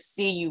want to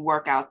see you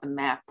work out the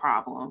math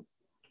problem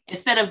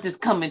instead of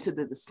just coming to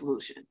the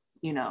solution,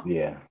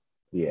 Yeah.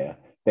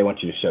 They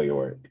want you to show your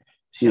work.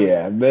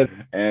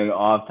 And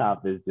off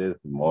top is just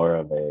more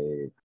of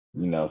a,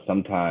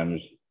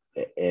 sometimes,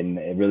 and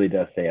it really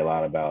does say a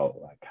lot about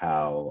like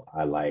how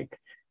I like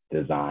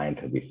design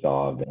to be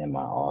solved in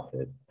my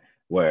office,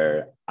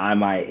 where I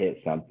might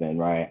hit something,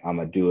 right? I'm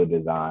gonna do a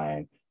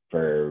design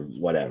for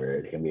whatever.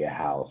 It can be a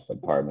house,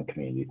 apartment,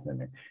 community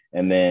center.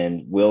 And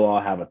then we'll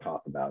all have a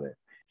talk about it.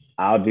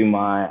 I'll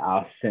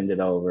send it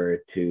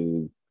over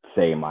to,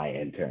 say, my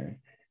intern.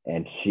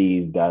 And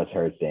she does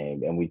her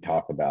thing and we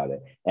talk about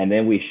it. And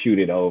then we shoot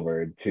it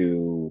over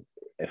to,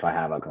 if I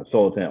have a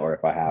consultant or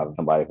if I have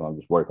somebody who I'm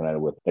just working on it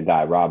with, the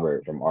guy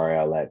Robert from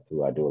RLX,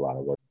 who I do a lot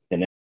of work. The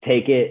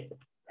take it,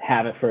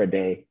 have it for a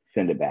day,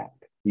 send it back.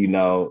 You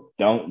know,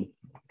 don't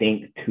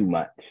think too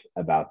much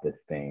about this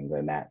thing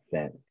in that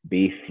sense.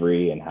 Be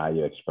free in how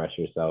you express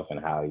yourself and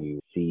how you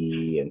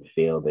see and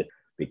feel this,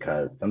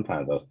 because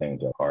sometimes those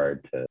things are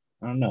hard to,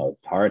 I don't know,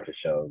 it's hard to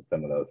show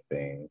some of those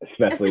things,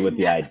 especially with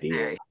the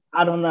ideas.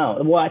 I don't know.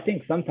 Well, I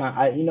think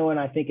sometimes, you know what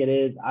I think it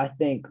is? I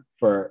think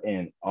for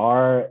in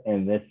art,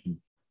 and this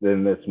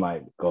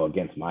might go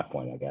against my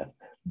point, I guess,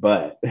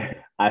 but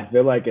I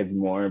feel like it's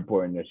more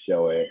important to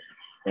show it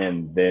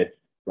in this,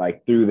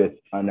 like through this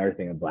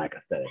unearthing of Black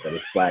aesthetic, or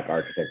this Black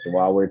architecture.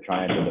 While we're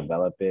trying to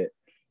develop it,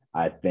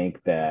 I think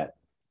that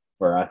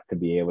for us to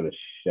be able to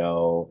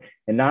show,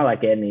 and not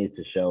like it needs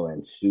to show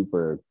in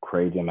super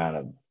crazy amount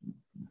of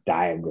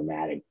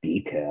diagrammatic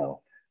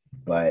detail,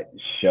 but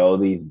show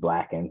these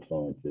Black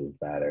influences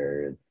that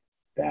are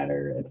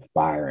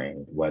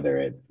inspiring. Whether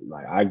it's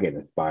like, I get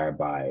inspired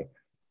by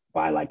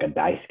like a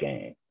dice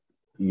game,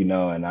 you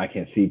know, and I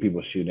can see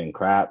people shooting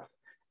craps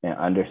and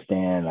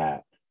understand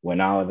that when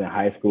I was in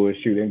high school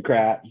shooting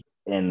craps,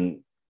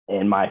 in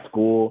my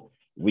school,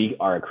 we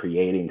are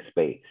creating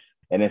space.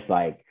 And it's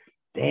like,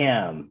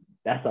 damn,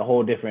 that's a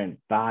whole different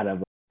thought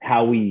of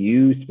how we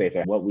use space,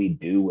 or what we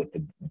do with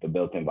the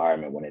built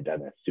environment when it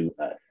doesn't suit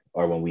us,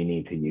 or when we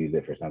need to use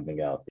it for something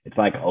else. It's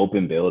like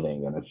open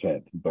building in a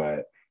sense,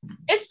 but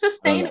it's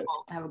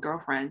sustainable. I have a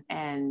girlfriend,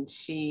 and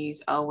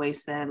she's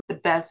always said the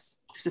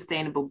best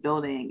sustainable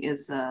building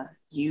is a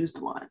used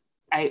one.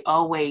 I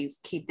always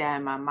keep that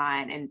in my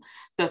mind. And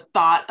the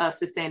thought of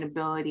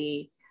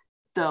sustainability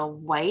the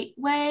white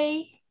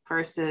way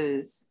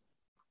versus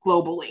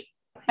globally.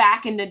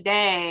 Back in the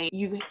day,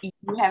 you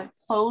have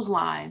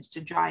clotheslines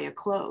to dry your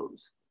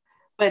clothes.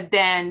 But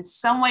then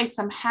some way,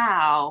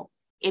 somehow,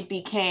 it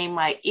became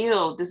like,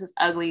 ew, this is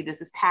ugly, this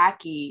is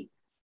tacky.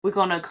 We're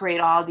going to create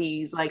all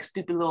these like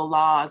stupid little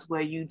laws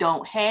where you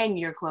don't hang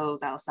your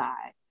clothes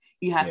outside.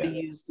 You have to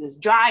use this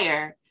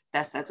dryer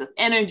that sets up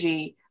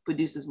energy,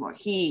 produces more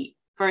heat,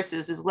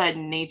 versus just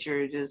letting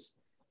nature just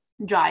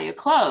dry your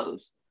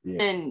clothes.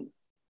 Yeah. In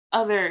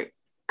other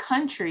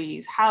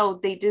countries, how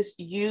they just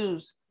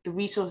use the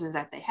resources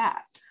that they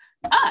have.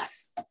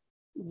 Us,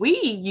 we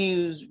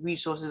use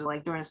resources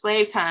like during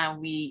slave time,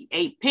 we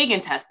ate pig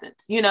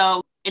intestines, you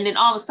know, and then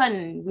all of a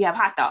sudden we have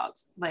hot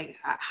dogs. Like,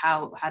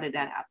 how did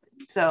that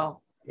happen?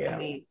 So, yeah. I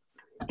mean,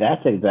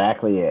 that's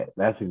exactly it.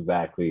 That's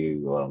exactly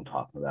what I'm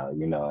talking about,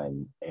 you know,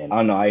 and I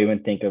don't know, I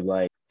even think of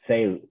like,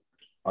 say,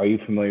 are you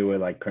familiar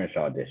with like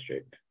Crenshaw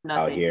District?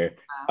 Nothing. Out here?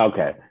 Wow.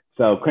 Okay.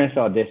 So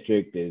Crenshaw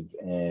District is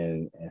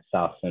in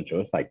South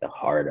Central. It's like the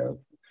heart of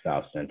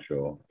South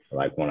Central,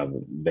 like one of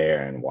them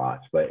there in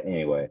Watts. But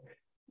anyway,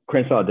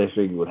 Crenshaw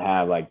District would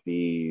have like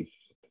these,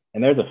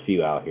 and there's a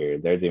few out here.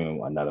 There's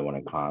even another one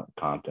in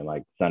Compton,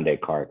 like Sunday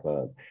Car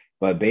Club.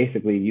 But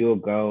basically you'll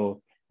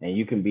go and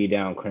you can be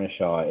down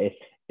Crenshaw.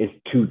 It's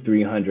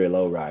 200-300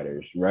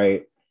 lowriders,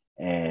 right?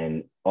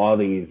 And all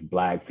these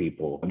Black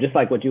people, just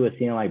like what you were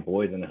seeing like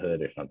Boys in the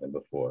Hood or something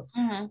before.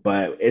 Mm-hmm.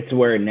 But it's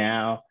where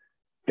now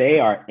they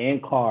are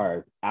in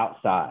cars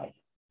outside,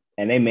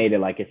 and they made it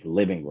like it's a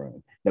living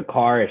room. The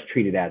car is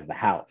treated as the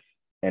house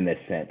in this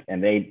sense.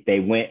 And they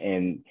went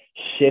and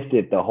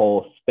shifted the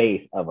whole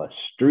space of a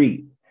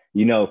street.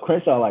 You know,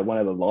 Crenshaw, like one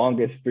of the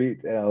longest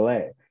streets in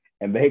LA,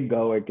 and they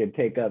go and can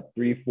take up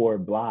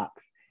 3-4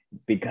 blocks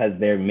because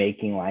they're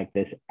making like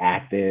this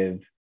active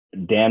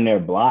damn near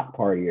block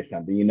party or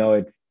something. You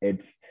know,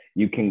 it's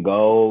you can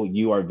go,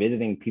 you are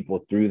visiting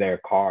people through their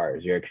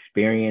cars. You're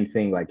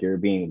experiencing, like you're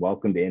being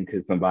welcomed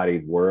into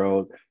somebody's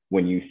world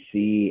when you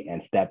see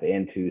and step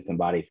into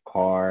somebody's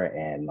car.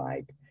 And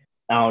like,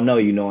 I don't know,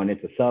 you know, and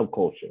it's a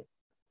subculture.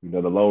 You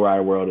know, the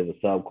lowrider world is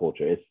a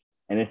subculture.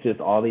 It's just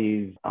all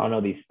these, I don't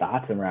know, these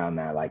thoughts around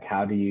that. Like,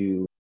 how do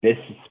you, this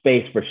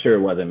space for sure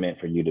wasn't meant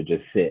for you to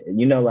just sit.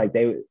 You know, like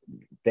they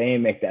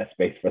didn't make that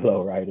space for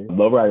lowriders.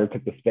 Lowrider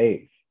took the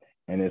space.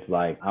 And it's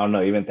like, I don't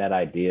know, even that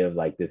idea of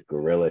like this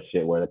guerrilla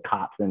shit where the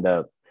cops end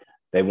up,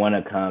 they want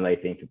to come, they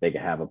think that they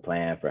can have a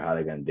plan for how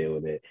they're going to deal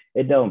with it.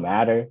 It don't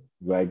matter.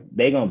 Like,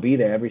 they're going to be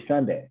there every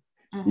Sunday.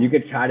 Mm-hmm. You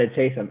could try to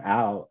chase them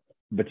out,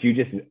 but you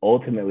just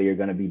ultimately are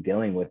going to be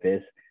dealing with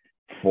this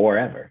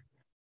forever.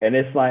 And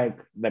it's like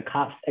the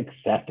cops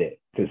accept it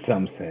to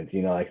some sense,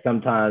 you know, like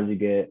sometimes you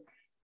get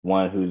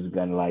one who's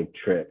going to like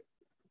trip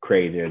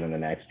crazier than the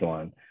next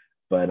one.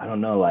 But I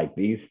don't know, like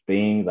these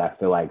things I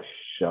feel like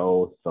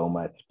show so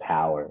much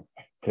power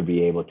to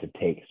be able to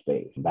take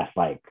space. That's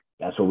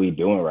what we're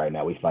doing right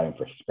now. We're fighting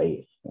for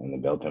space in the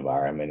built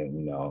environment. And,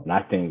 you know, and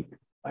I think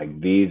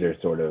like these are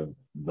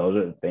those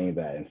are the things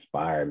that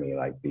inspire me,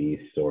 like these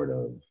sort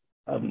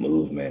of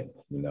movements,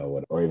 you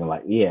know, or even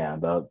like,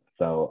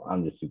 so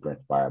I'm just super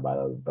inspired by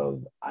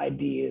those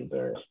ideas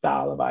or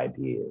style of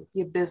ideas.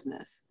 Your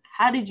business.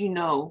 How did you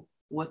know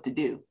what to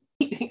do?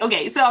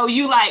 Okay, so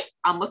you like,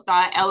 I'm gonna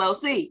start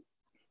LLC.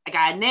 I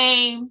got a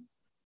name,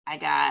 I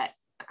got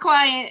a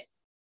client.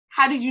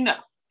 How did you know?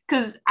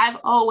 Because I've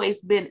always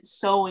been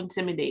so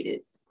intimidated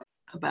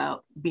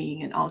about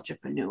being an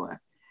entrepreneur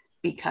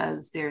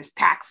because there's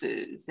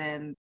taxes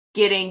and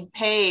getting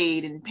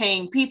paid and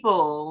paying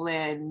people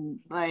and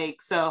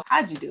like, so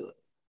how'd you do it?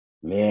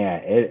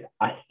 Man,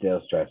 I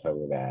still stress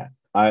over that.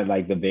 I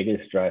like the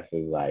biggest stress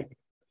is like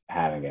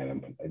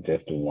having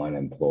just one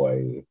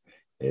employee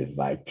is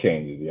like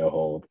changes your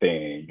whole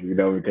thing,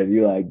 because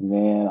you're like,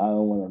 man, I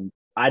don't want to.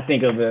 I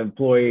think of the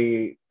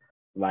employee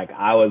like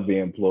I was the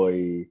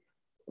employee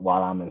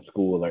while I'm in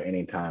school or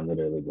anytime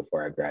literally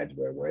before I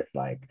graduate, where it's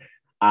like,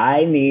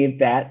 I need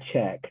that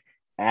check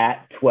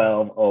at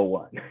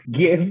 12:01.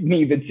 Give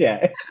me the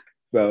check.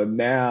 So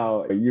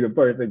now you're the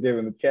person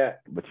giving the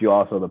check, but you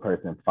also the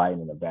person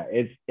fighting the back.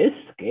 It's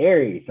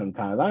scary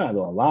sometimes. I'm not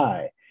gonna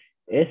lie.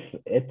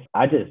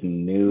 I just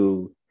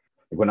knew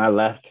when I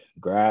left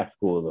grad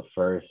school, the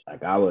first,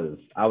 like I was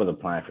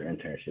applying for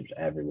internships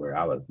everywhere.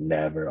 I was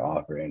never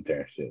offered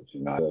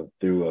internships,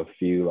 through a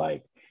few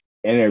like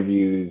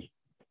interviews,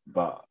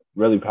 but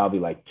really probably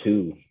like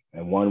two,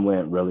 and one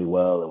went really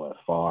well, it went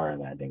far,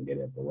 and I didn't get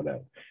it, but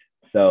whatever.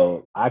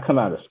 So I come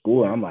out of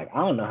school and I'm like, I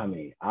don't know how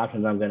many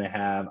options I'm gonna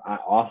have. I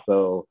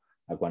also,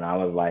 like when I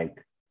was like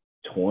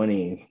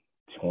 20,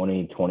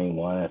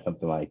 21 or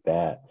something like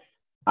that,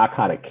 I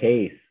caught a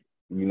case,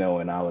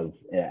 when I was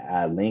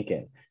at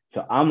Lincoln.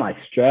 So I'm like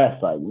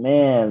stressed, like,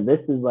 man, this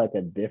is like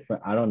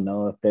I don't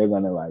know if they're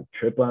gonna like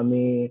trip on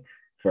me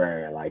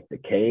for like the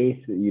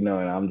case, and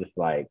I'm just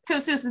like,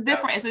 because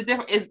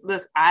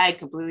listen, I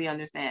completely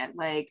understand.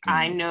 Like,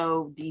 I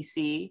know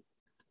DC,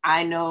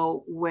 I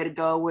know where to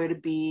go, where to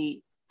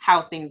be,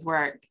 how things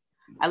work.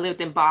 I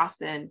lived in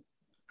Boston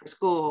for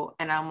school,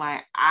 and I'm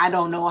like, I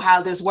don't know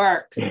how this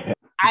works.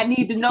 I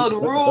need to know the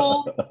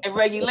rules and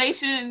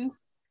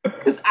regulations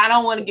because I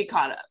don't want to get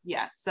caught up.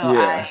 Yeah, so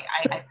yeah.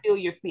 I feel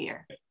your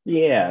fear.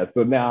 Yeah,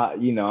 so now,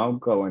 I'm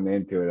going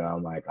into it, and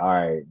I'm like, all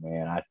right,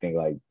 man, I think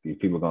like these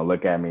people are gonna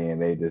look at me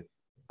and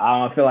I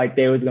don't feel like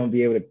they was gonna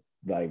be able to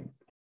like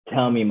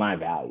tell me my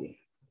value.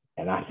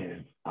 And I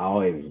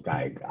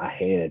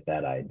hated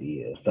that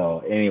idea.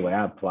 So anyway,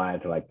 I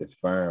applied to like this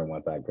firm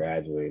once I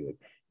graduated,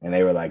 and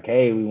they were like,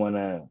 hey, we want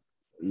to,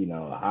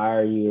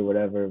 hire you or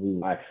whatever.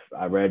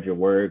 I read your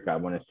work. I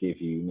want to see if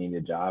you need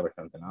a job or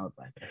something. I was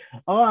like,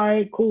 all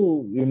right,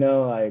 cool.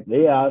 Like,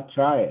 yeah, I'll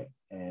try it.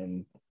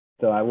 And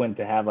so I went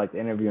to have like the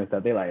interview and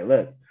stuff. They're like,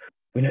 look,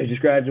 we know you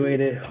just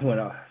graduated. I want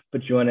to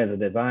put you in as a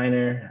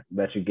designer,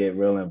 let you get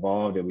real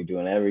involved. You'll be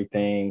doing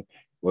everything.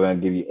 We're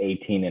going to give you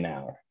 18 an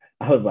hour.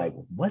 I was like,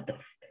 what the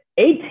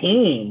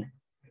 18?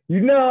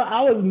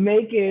 I was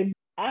making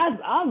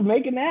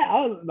that.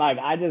 I was like,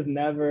 I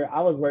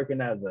was working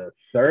as a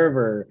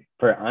server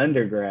for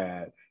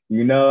undergrad.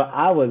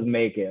 I was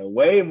making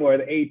way more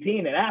than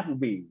 18 at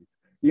Applebee's.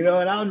 And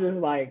I'm just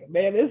like,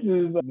 man, this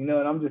is, and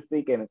I'm just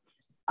thinking,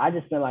 I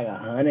just spent like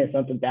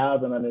 $100-something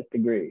thousand on this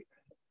degree.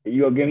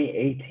 You gonna give me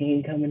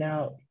 18 coming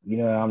out?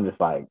 I'm just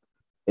like,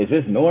 is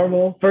this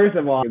normal? First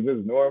of all, is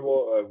this normal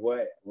or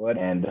what?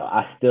 And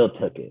I still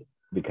took it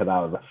because I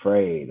was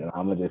afraid, and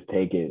I'm gonna just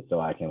take it so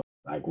I can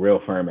like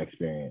real firm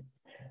experience.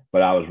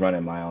 But I was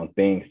running my own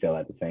thing still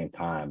at the same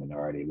time, and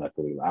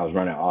luckily I was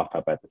running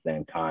OffTop at the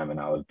same time, and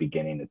I was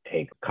beginning to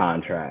take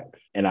contracts,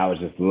 and I was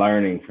just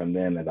learning from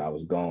them as I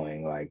was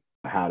going, like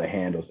how to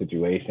handle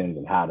situations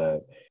and how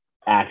to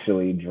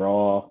actually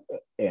draw.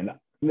 And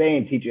they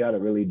didn't teach you how to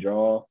really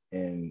draw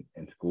in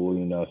school,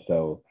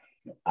 so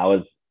I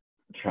was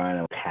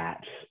trying to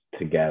patch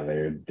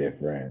together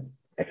different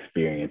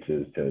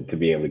experiences to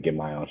be able to get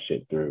my own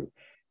shit through.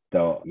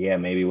 So yeah,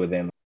 maybe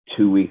within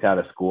 2 weeks out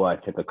of school, I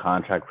took a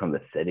contract from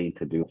the city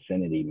to do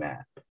vicinity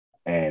map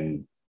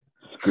and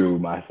screw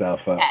myself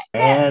up.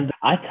 And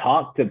I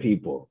talk to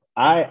people.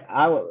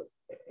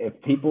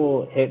 If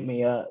people hit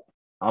me up,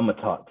 I'm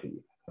gonna talk to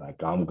you.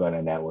 Like, I'm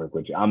gonna network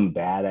with you. I'm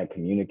bad at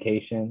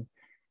communication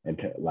and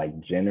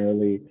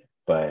generally,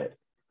 but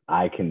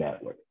I can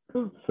network.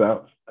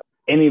 So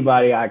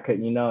anybody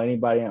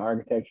anybody in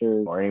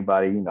architecture or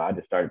anybody, I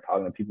just started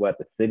talking to people at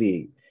the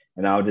city,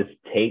 and I would just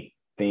take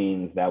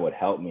things that would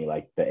help me,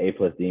 like the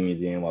A+D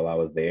Museum. While I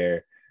was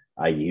there,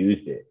 I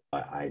used it.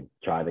 I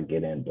tried to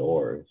get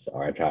indoors,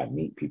 or I tried to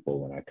meet people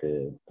when I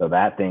could. So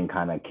that thing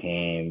kind of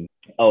came.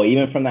 Oh,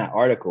 even from that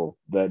article,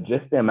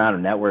 just the amount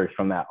of networks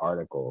from that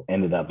article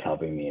ended up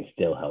helping me and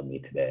still help me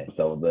today.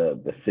 So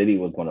the city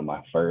was one of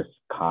my first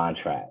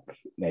contracts,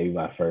 maybe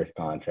my first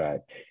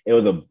contract. It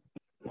was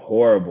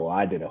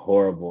I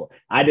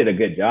did a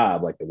good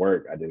job, like the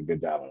work. I did a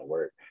good job on the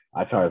work.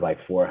 I charged like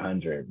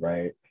 $400,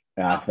 right?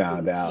 And I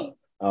found out,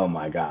 oh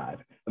my God.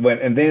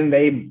 And then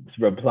they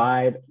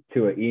replied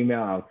to an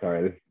email. I'm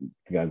sorry, this is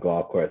gonna go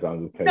off course.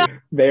 I'm just telling you.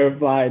 They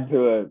replied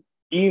to an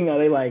email.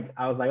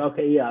 I was like,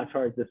 okay, yeah, I'll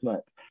charge this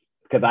much.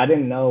 Because I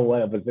didn't know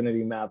what a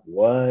vicinity map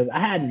was. I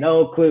had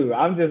no clue.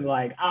 I'm just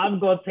like, I'm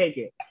gonna take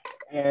it.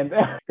 And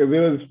because it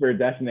was for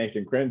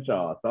Destination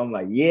Crenshaw. So I'm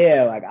like,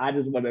 yeah, like I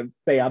just want to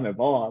say I'm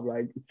involved.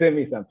 Like, send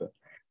me something.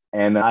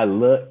 And I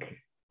look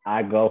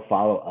I go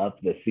follow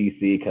up the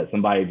CC because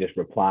somebody just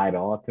replied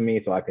all to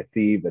me so I could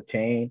see the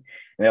chain.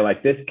 And they're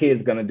like, this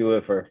kid's gonna do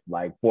it for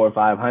like 400 or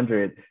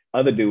 500.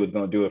 Other dude was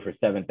gonna do it for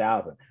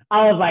 7,000.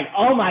 I was like,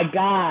 oh my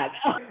God.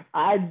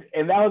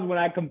 And that was when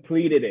I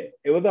completed it.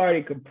 It was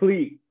already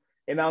complete.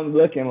 And I'm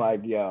looking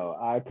like, yo,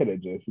 I could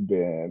have just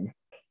been.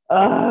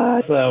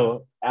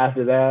 So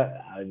after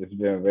that, I've just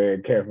been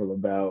very careful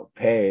about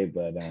pay.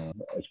 But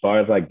as far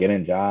as like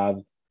getting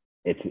jobs,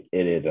 it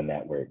is a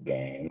network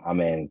game. I'm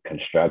in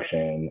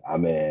construction.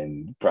 I'm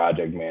in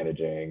project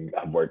managing.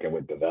 I'm working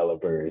with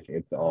developers.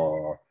 It's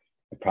all,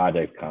 the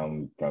projects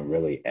come from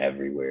really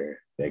everywhere.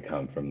 They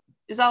come from.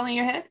 It's all in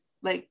your head.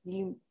 Like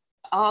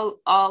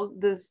all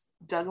this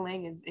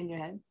juggling is in your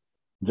head.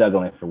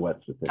 Juggling for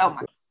what specifically? Oh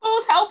my!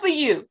 Who's helping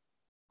you?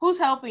 Who's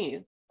helping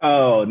you?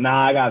 Oh,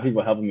 nah, I got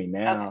people helping me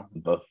now.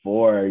 Okay.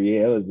 Before,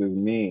 yeah, it was just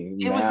me.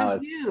 It was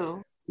just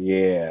you.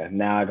 Yeah,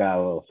 now I got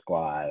a little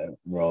squad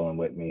rolling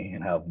with me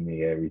and helping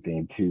me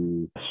everything.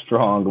 Two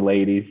strong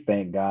ladies,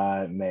 thank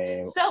God,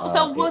 man. So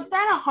was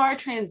that a hard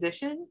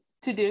transition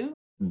to do?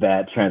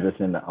 That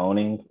transition to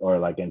owning, or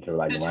like into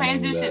like the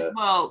transition?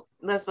 Well,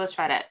 let's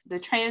try that. The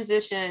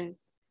transition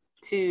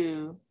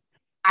to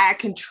I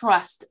can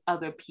trust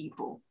other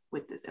people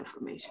with this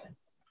information,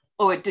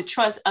 or to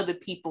trust other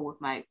people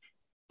with my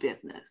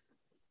business.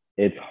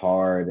 It's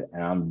hard,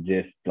 and I'm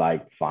just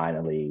like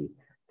finally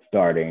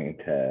starting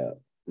to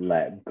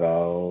let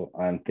go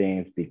on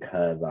things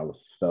because I was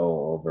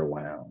so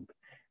overwhelmed.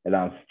 And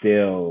I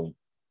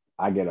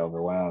get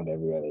overwhelmed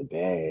every other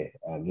day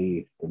at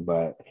least.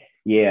 But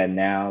yeah,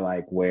 now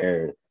like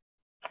where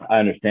I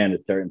understand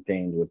that certain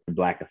things with the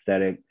Black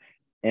aesthetic,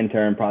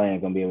 intern probably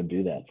ain't gonna be able to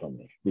do that for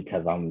me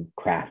because I'm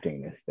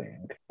crafting this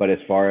thing. But as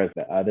far as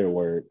the other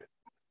work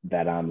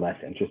that I'm less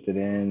interested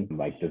in,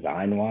 like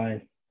design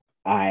wise,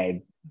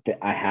 I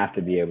have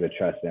to be able to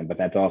trust them, but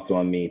that's also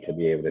on me to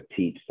be able to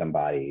teach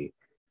somebody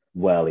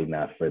well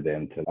enough for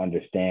them to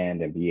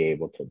understand and be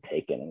able to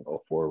take it and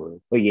go forward.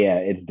 But yeah,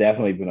 it's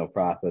definitely been a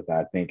process.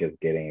 I think it's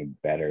getting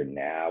better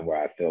now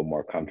where I feel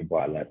more comfortable.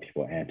 I let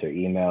people answer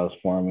emails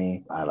for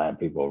me. I let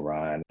people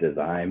run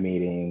design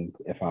meetings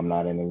if I'm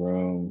not in the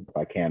room, if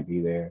I can't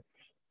be there.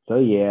 So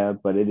yeah,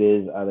 but it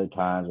is other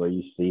times where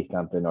you see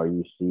something or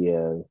you see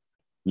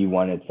you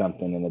wanted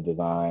something in the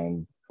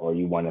design or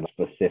you wanted a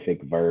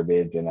specific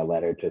verbiage in a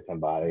letter to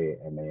somebody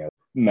and they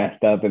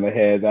messed up in the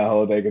head that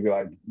whole day because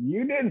you're like,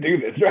 you didn't do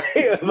this,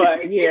 right?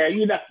 Like, yeah,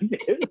 you know.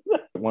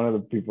 One of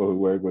the people who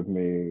work with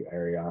me,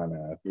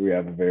 Ariana, we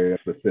have a very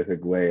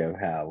specific way of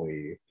how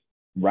we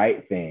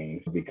write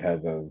things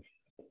because of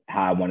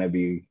how I want to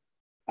be,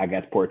 I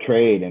guess,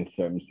 portrayed in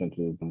certain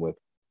senses with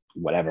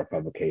whatever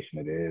publication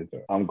it is.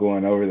 I'm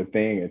going over the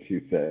thing and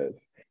she says,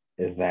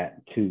 is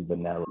that too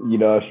vanilla? You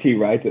know, she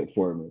writes it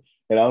for me.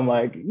 And I'm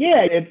like,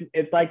 yeah,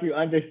 it's like you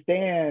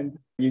understand,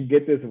 you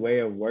get this way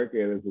of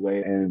working this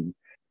way. And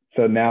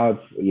so now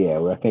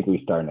I think we're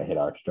starting to hit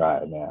our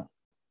stride now.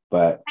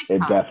 But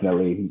it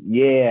definitely,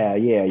 yeah,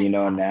 you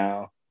know,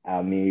 now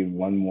I'll need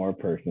one more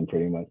person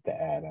pretty much to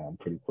add on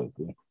pretty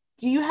quickly.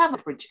 Do you have a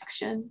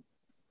projection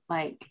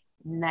like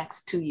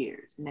next 2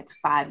 years, next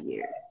 5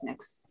 years,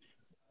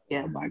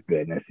 Oh my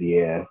goodness,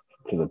 yeah.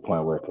 To the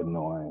point where it's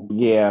annoying.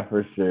 Yeah,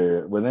 for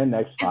sure. Within the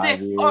next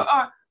 5 years.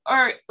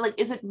 Or like,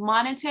 is it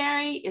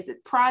monetary? Is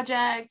it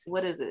projects?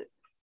 What is it?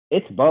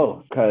 It's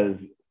both, because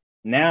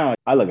now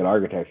I look at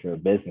architecture,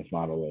 business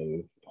model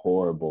is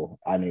horrible.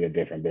 I need a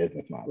different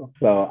business model.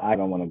 So I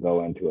don't want to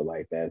go into it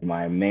like that.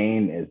 My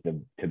main is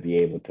to be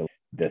able to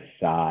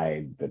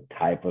decide the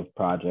type of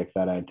projects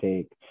that I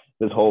take.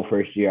 This whole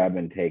first year, I've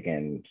been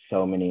taking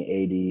so many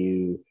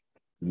ADUs,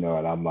 you know,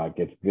 and I'm like,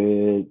 it's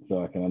good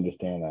so I can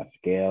understand that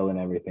scale and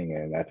everything.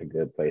 And that's a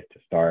good place to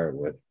start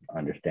with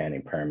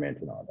understanding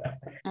permits and all that.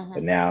 Uh-huh.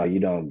 But now you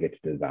don't get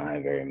to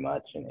design very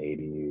much in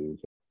ADUs.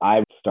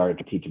 I started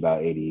to teach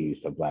about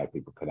ADUs so Black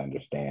people could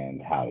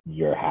understand how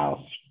your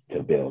house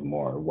to build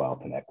more wealth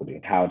and equity.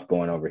 How it's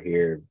going over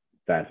here,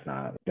 that's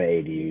not the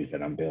ADUs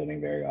that I'm building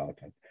very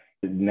often.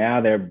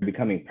 Now they're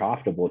becoming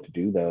profitable to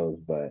do those,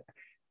 but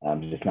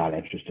I'm just not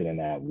interested in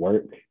that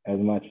work as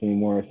much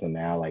anymore. So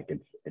now like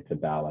it's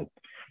about like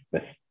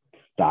the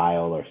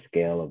style or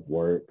scale of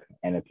work.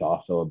 And it's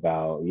also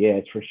about,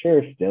 it's for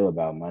sure still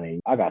about money.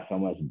 I got so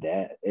much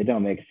debt. It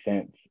don't make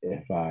sense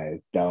if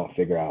I don't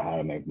figure out how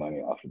to make money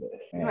off of this.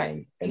 And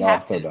right. It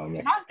also don't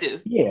make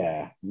sense. You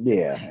have to.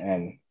 Yeah.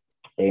 And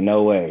ain't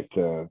no way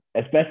to,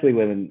 especially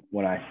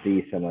when I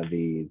see some of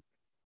these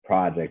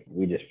projects,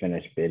 we just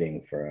finished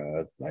bidding for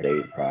a like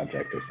a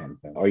project or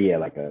something. Or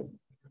like a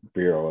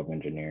Bureau of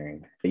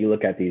Engineering. So you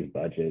look at these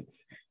budgets,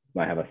 you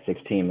might have a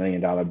 $16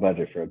 million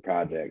budget for a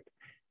project,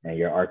 and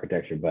your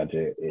architecture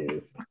budget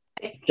is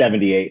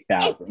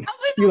 $78,000.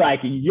 You're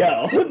like,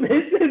 yo,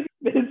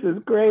 this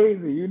is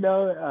crazy, you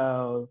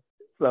know?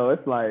 So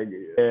it's like,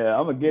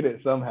 I'm gonna get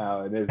it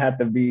somehow. And it had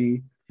to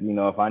be, you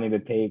know, if I need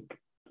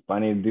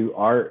to do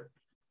art,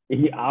 I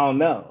don't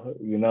know,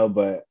 you know,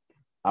 but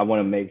I want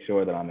to make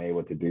sure that I'm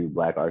able to do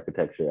Black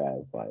architecture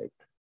as like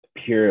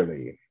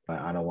purely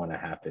I don't want to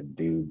have to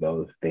do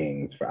those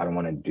things I don't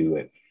want to do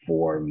it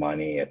for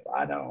money if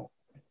I don't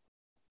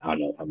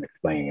know if I'm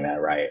explaining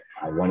that right.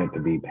 I want it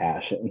to be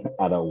passion.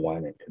 I don't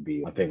want it to be.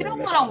 You don't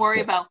want to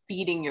worry about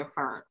feeding your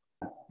firm,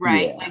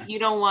 right? Yeah. Like you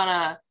don't want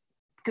to,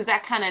 because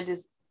that kind of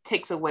just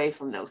takes away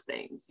from those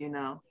things, you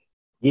know?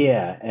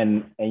 Yeah,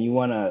 and you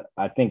want to.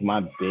 I think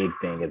my big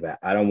thing is that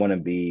I don't want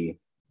to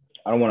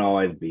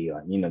always be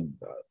like,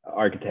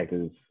 architect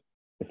is.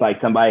 It's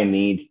like somebody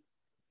needs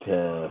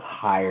to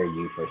hire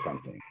you for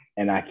something,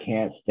 and I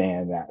can't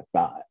stand that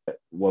thought.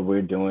 What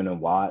we're doing in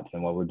Watts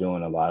and what we're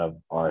doing a lot of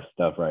our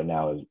stuff right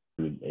now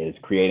is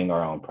creating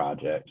our own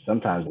projects.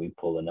 Sometimes we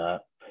pulling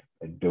up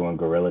and doing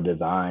guerrilla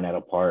design at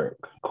a park,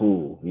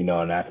 cool,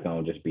 and that's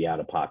gonna just be out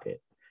of pocket.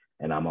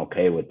 And I'm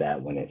okay with that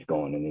when it's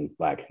going in these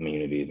Black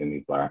communities and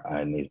these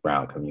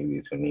brown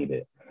communities who need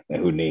it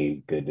and who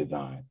need good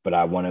design. But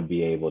I want to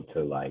be able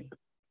to like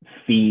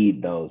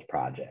feed those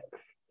projects.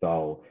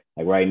 So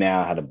like right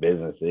now, how the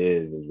business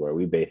is where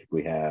we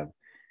basically have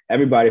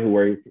everybody who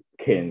works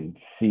can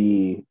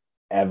see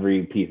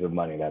every piece of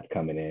money that's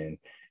coming in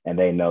and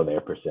they know their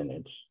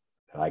percentage.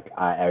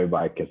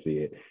 Everybody can see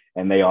it.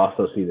 And they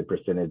also see the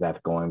percentage that's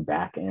going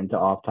back into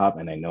off top,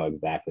 and they know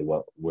exactly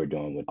what we're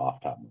doing with off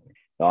top money.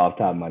 The off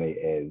top money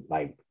is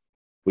like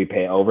we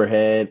pay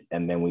overhead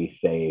and then we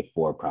save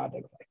for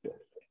projects like this.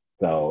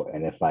 So,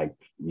 and it's like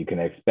you can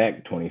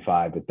expect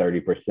 25 to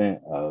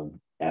 30% of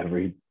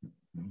every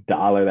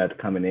dollar that's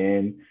coming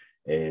in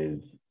is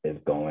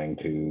going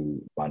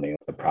to funding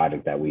the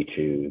project that we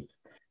choose.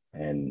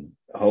 And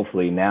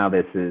hopefully now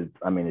it's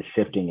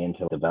shifting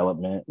into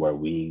development where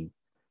we're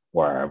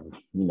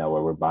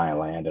buying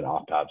land in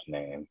off top's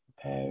name.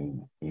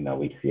 And,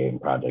 we creating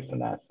projects in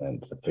that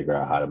sense to figure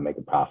out how to make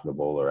it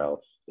profitable or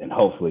else. And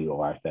hopefully,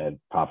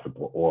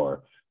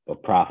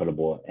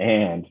 profitable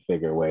and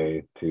figure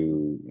ways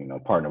to,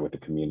 partner with the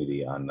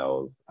community on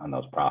those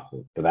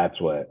profits. So that's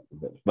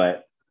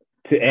but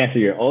to answer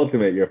your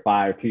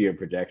 2-year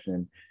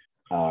projection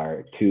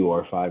or 2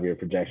 or 5 year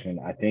projection,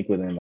 I think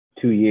within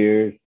 2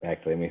 years,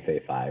 actually, let me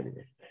say 5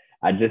 years.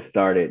 I just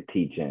started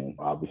teaching.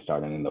 I'll be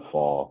starting in the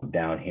fall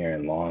down here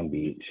in Long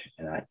Beach.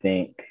 And I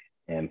think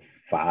in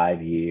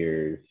 5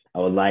 years, I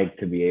would like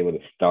to be able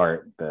to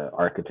start the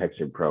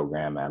architecture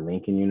program at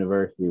Lincoln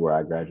University, where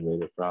I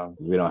graduated from.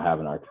 We don't have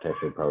an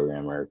architecture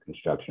program or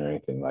construction or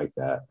anything like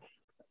that.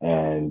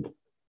 And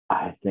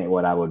I think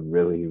what I would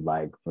really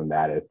like from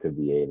that is to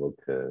be able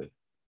to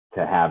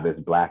have this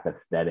Black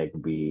aesthetic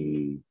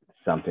be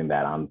something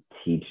that I'm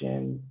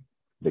teaching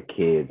the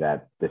kids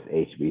at this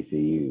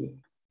HBCU,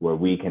 where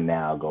we can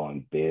now go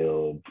and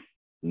build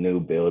new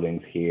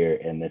buildings here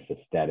in this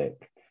aesthetic.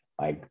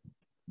 Like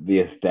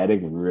the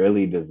aesthetic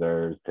really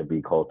deserves to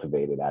be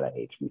cultivated at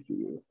an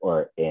HBCU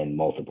or in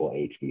multiple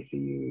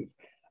HBCUs.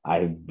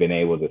 I've been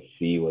able to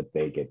see what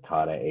they get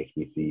taught at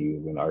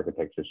HBCUs and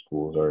architecture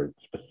schools or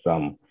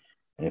some.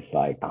 And it's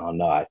like, I don't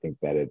know, I think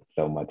that it's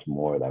so much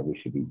more that we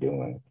should be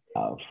doing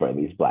for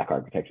these Black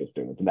architecture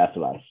students. And that's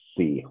what I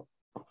see.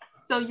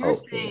 So you're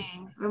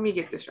saying, let me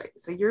get this right.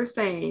 So you're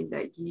saying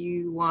that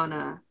you want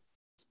to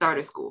start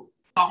a school,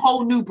 a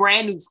whole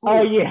brand new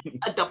school,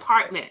 a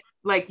department.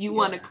 Like you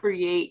want to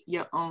create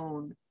your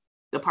own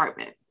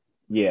department.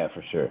 Yeah,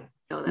 for sure.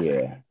 Oh, that's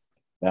right.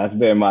 That's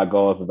been my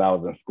goal since I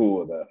was in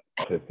school,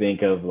 to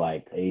think of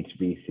like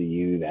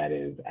HBCU that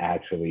is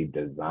actually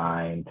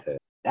designed to,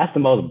 that's the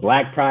most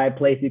Black pride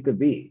place you could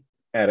be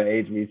at an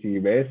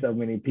HBCU. There's so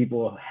many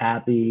people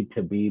happy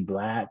to be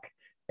Black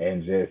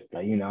and just,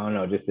 I don't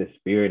know, just the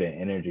spirit and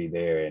energy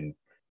there. And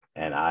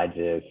I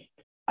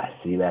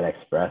see that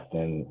expressed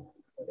in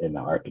the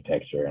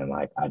architecture. And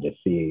like, I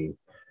just see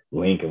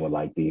Lincoln with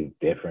like these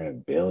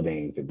different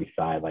buildings and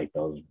beside like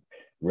those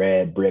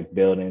red brick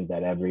buildings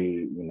that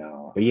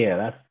but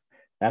yeah,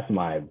 that's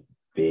my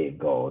big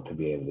goal, to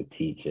be able to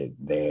teach it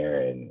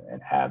there and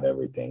have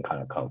everything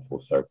kind of come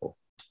full circle.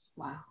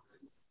 Wow,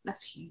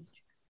 that's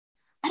huge.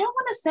 I don't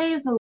want to say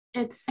it's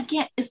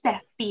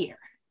that fear.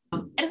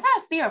 It's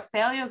not a fear of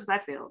failure, because I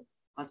failed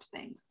a bunch of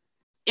things.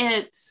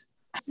 It's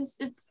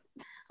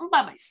I'm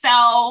by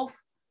myself.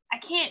 I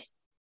can't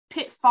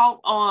put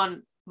fault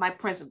on my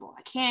principal.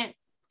 I can't.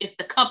 It's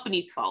the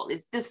company's fault.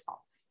 It's this fault.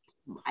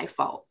 My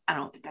fault. I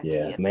don't think I can.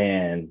 Yeah,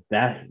 man,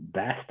 that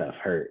stuff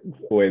hurts.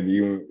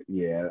 When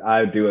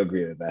I do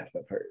agree that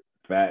stuff hurts.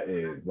 That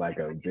is like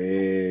a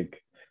big.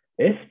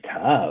 It's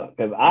tough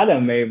because I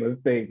done made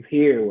mistakes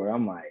here where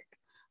I'm like,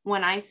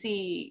 when I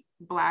see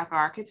Black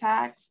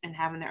architects and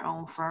having their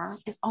own firm,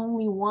 it's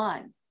only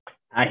one.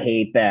 I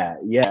hate that.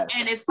 Yeah.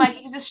 And it's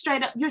like, you just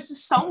straight up, you're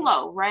just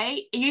solo,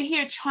 right? And you're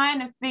here trying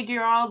to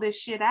figure all this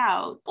shit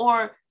out.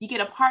 Or you get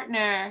a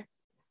partner.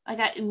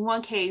 Like in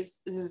one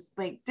case,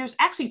 there's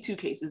actually 2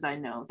 cases I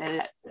know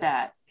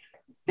that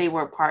they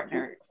were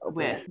partnered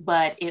with,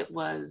 but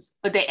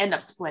they end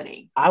up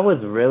splitting. I was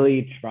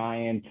really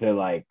trying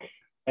to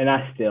and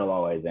I still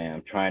always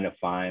am trying to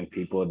find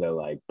people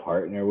to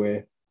partner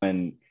with.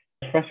 And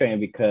it's frustrating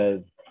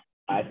because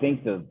I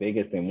think the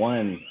biggest thing,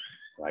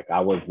 I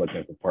was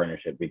looking for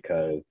partnership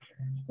because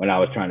when I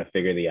was trying to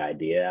figure the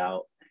idea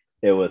out,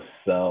 it was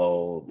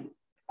so,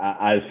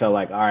 I just felt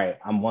like, all right,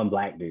 I'm one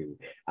Black dude.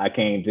 I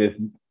can't just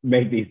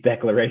make these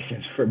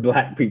declarations for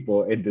Black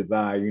people in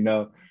design, you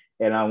know?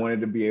 And I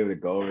wanted to be able to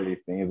go over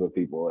these things with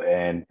people.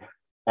 And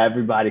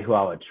everybody who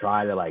I would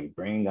try to like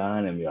bring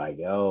on and be like,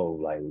 yo,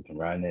 like we can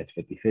run this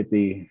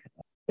 50-50.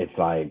 It's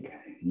like,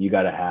 you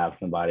got to have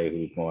somebody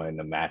who's going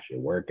to match your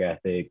work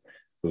ethic,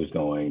 who's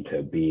going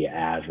to be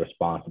as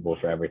responsible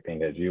for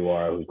everything as you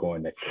are, who's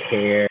going to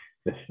care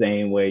the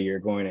same way you're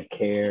going to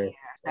care.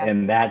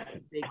 That's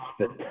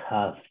the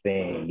tough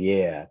thing.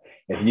 Yeah.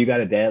 If you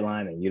got a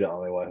deadline and you're the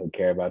only one who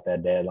care about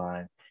that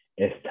deadline,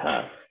 it's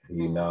tough,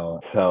 you know?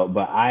 So,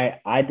 but I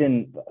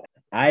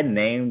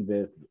named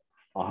this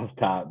off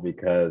top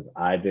because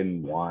I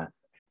didn't want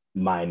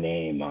my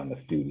name on the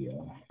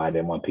studio. I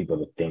didn't want people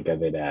to think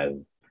of it as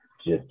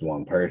just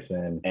one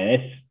person. And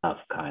it's tough,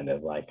 kind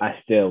of like, I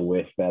still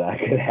wish that I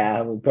could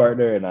have a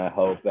partner, and I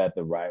hope that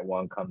the right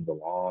one comes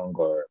along,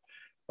 or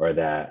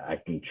that I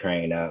can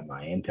train up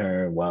my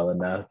intern well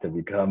enough to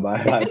become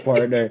my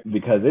partner,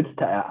 because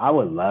I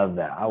would love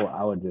that.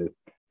 I would just,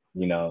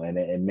 you know, and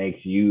it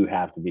makes you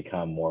have to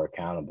become more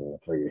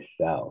accountable for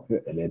yourself.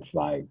 And it's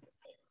like,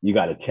 you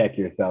got to check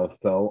yourself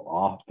so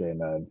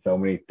often on so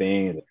many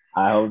things.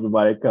 I hope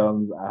somebody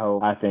comes.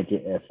 I think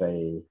if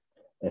a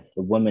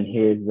woman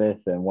hears this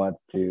and wants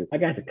to, I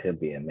guess it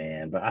could be a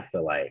man, but I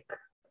feel like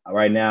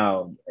right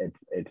now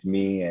it's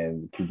me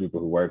and two people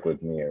who work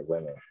with me are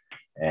women,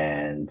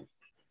 and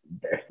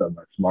they're so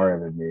much smarter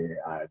than me.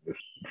 I just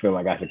feel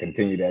like I should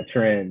continue that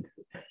trend.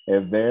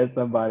 If there's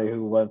somebody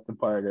who wants to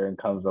partner and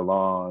comes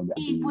along,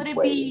 would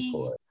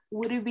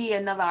it be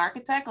another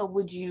architect, or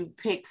would you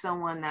pick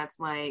someone that's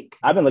like?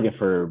 I've been looking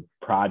for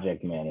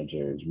project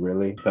managers,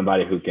 really.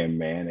 Somebody who can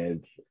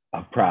manage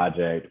a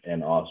project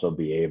and also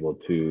be able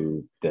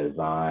to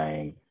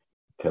design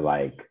to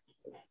like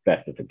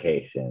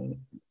specification,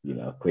 you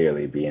know,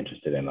 clearly be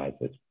interested in like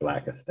this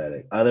Black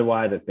aesthetic.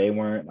 Otherwise, if they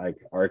weren't like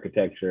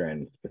architecture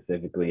and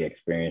specifically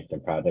experienced in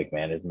project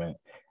management,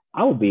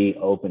 I would be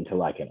open to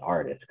like an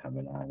artist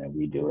coming on and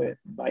we do it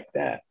like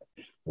that,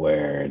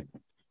 where,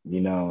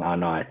 you know, I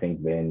don't know, I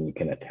think then you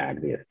can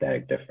attack the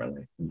aesthetic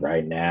differently.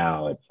 Right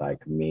now, it's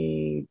like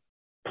me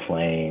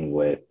playing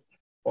with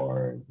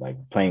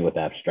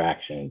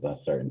abstractions on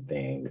certain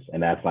things.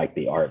 And that's like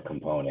the art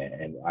component.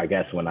 And I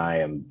guess when I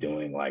am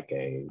doing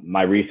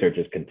my research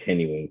is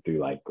continuing through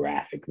like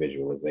graphic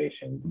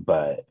visualization,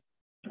 but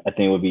I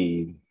think it would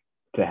be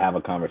to have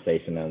a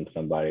conversation on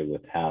somebody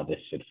with how this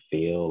should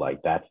feel.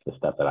 Like that's the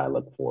stuff that I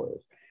look for, is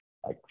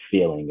like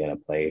feeling in a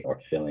place or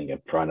feeling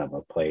in front of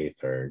a place,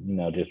 or, you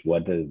know, just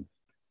what does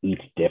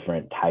each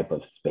different type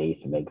of space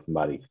make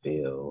somebody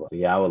feel. So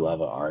yeah, I would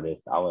love an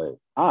artist.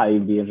 I'd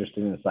even be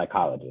interested in a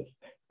psychologist.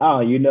 Oh,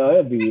 you know,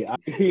 it'd be,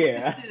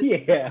 yeah.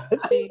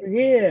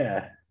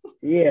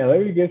 Let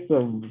me get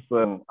some,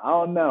 I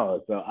don't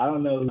know. So I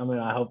don't know. I mean,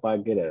 I hope I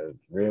get a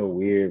real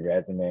weird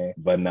resume,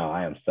 but no,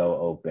 I am so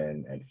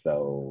open and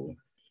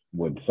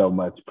would so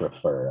much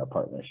prefer a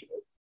partnership.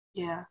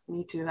 Yeah,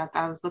 me too.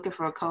 I was looking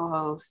for a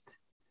co-host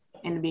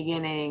in the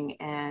beginning,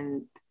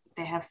 and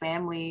they have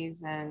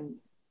families and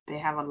they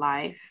have a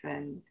life.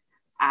 And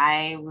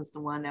I was the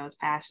one that was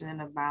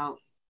passionate about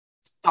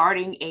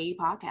starting a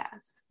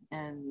podcast.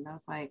 And I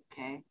was like,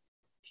 okay,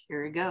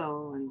 here we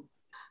go. And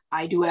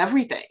I do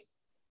everything.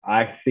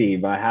 I see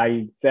by how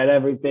you set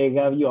everything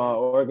up. You are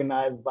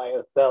organized by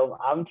yourself.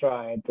 I'm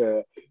trying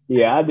to,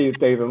 I do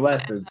things in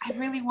lessons. I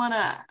really want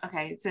to,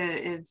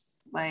 it's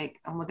like,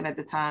 I'm looking at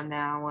the time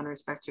now. I want to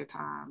respect your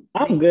time.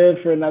 I'm good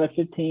for another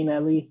 15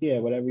 at least. Yeah,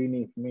 whatever you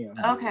need from me.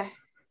 Okay.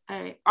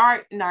 All right.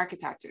 Art and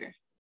architecture.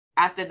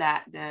 After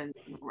that, then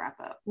we'll wrap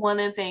up. One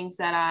of the things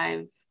that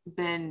I've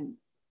been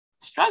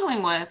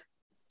struggling with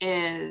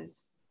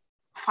is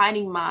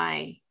finding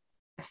my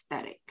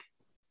aesthetic.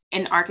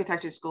 In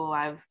architecture school,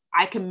 I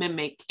can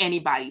mimic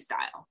anybody's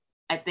style.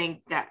 I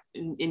think that,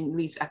 at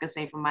least I could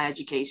say from my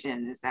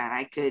education, is that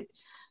I could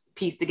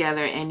piece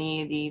together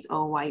any of these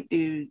old white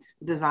dudes'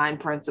 design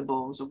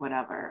principles or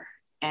whatever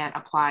and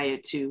apply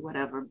it to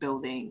whatever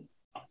building,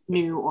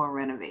 new or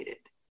renovated,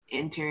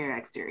 interior,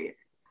 exterior.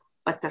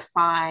 But to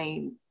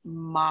find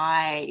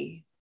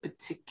my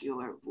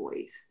particular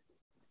voice,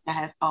 that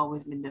has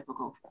always been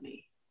difficult for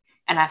me.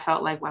 And I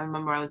felt like, I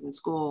remember I was in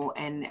school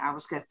and I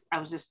was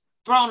just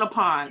thrown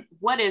upon,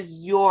 what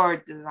is your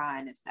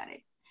design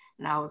aesthetic?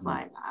 And I was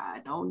like, I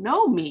don't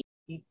know me.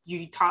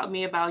 You taught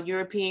me about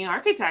European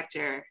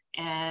architecture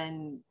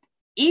and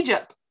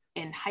Egypt.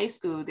 In high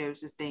school, there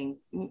was this thing,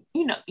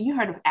 you know, you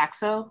heard of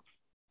AXO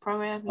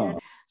program? Oh.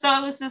 So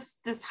it was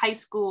this high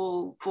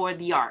school for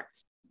the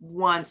arts.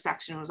 One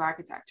section was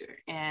architecture.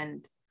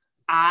 And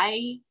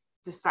I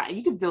decided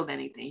you could build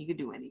anything, you could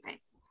do anything.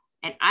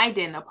 And I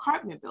did an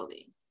apartment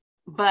building,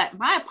 but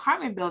my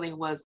apartment building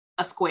was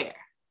a square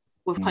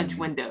with punch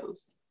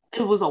windows.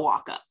 It was a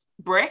walk-up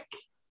brick,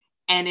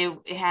 and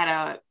it had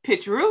a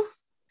pitch roof,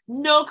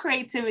 no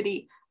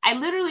creativity. I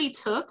literally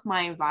took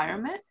my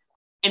environment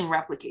and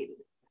replicated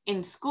it.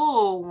 In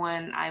school,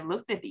 when I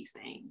looked at these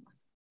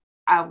things,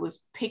 I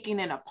was picking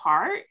it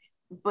apart,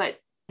 but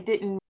it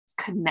didn't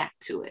connect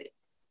to it.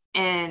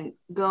 And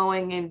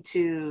going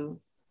into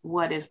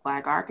what is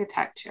Black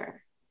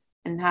architecture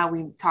and how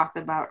we talked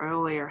about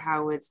earlier,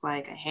 how it's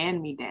like a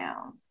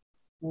hand-me-down.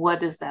 What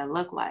does that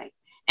look like?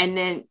 And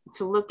then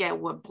to look at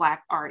what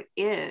Black art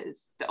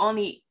is, the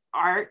only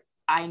art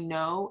I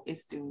know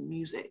is through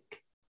music.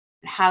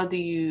 How do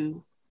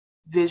you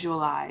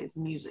visualize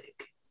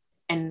music?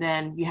 And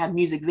then you have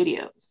music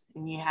videos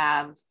and you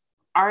have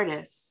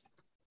artists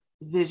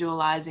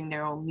visualizing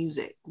their own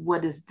music.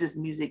 What does this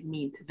music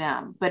mean to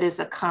them? But it's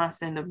a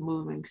constant of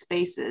moving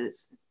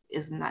spaces.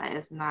 It's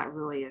not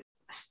really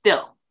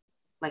still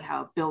like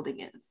how a building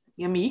is.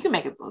 I mean, you can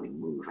make a building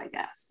move, I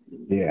guess.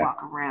 You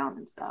walk around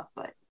and stuff,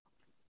 but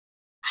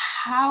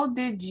how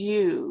did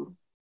you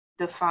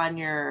define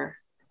your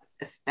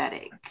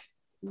aesthetic?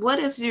 What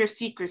is your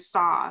secret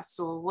sauce,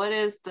 or what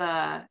is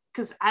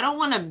because I don't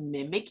want to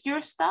mimic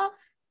your stuff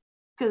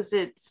because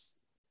it's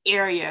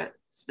area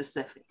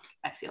specific.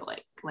 I feel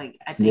like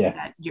I think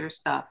that your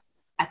stuff,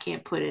 I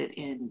can't put it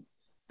in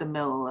the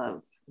middle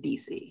of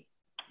DC.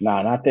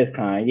 No, not this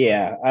kind.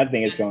 Yeah, I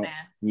think it's going.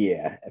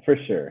 Yeah, for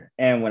sure.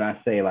 And when I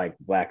say like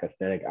Black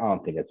aesthetic, I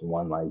don't think it's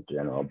one like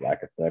general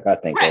Black aesthetic. I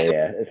think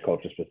it's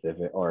culture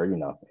specific, or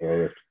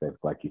area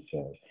specific, like you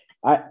said.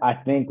 I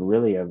think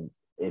really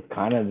it's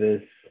kind of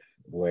this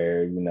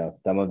where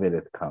some of it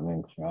is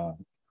coming from.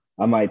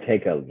 I might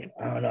take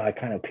I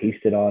kind of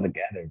pieced it all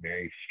together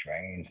very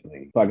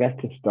strangely. So I guess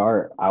to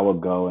start, I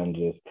would go and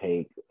just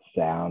take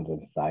sounds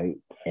and sights,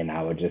 and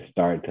I would just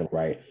start to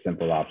write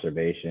simple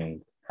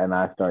observations. And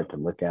I start to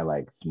look at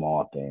like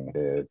small things,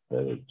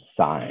 the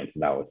signs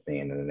that I was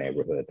seeing in the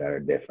neighborhood that are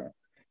different.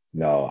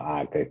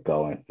 I could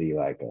go and see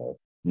like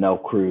no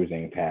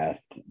cruising past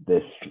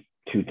this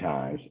 2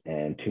 times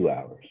in 2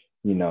 hours.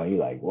 You're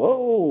like,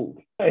 whoa,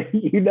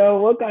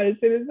 what kind of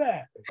shit is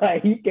that?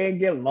 Like, you can't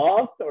get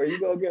lost or you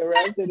gonna get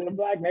arrested in a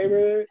Black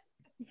neighborhood.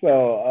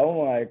 So I'm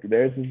like,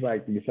 there's just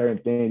like these certain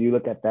things. You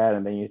look at that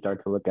and then you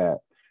start to look at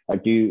I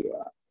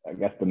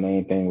guess the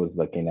main thing was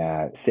looking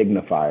at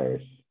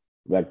signifiers.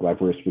 Like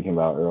we were speaking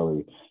about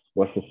earlier,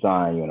 what's the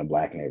sign you in a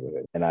Black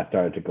neighborhood? And I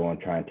started to go and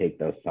try and take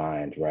those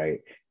signs, right?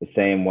 The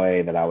same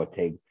way that I would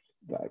take,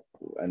 like,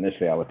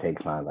 initially I would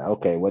take signs like,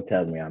 okay, what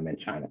tells me I'm in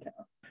Chinatown?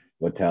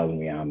 What tells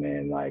me I'm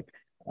in like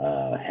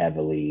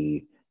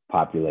heavily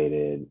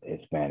populated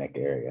Hispanic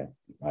area?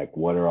 Like,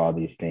 what are all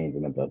these things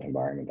in the built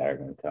environment that are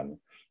going to tell me?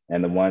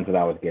 And the ones that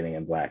I was getting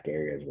in Black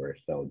areas were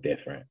so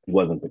different. It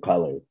wasn't the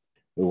colors.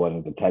 It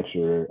wasn't the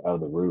texture of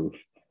the roof.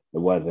 It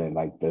wasn't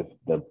like it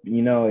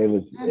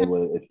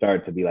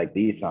started to be like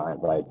these signs,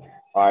 like,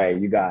 all right,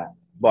 you got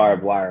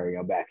barbed wire in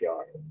your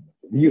backyard.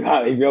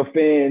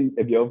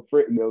 If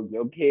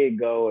your kid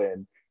go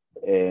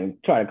and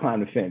try to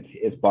climb the fence,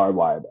 it's barbed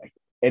wire back.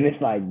 And it's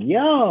like,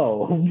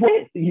 yo,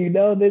 what?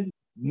 This,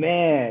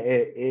 man,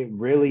 it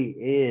really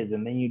is.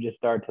 And then you just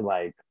start to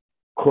like,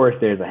 of course,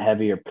 there's a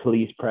heavier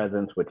police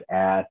presence, which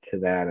adds to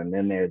that. And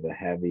then there's a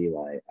heavy,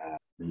 like,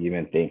 you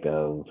even think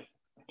of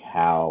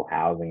how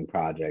housing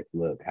projects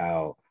look,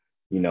 how,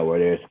 where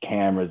there's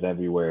cameras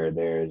everywhere,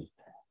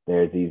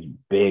 there's these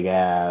big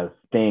ass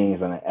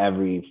things on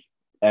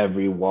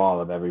every wall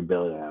of every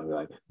building. I'm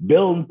like,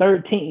 building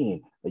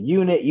 13, a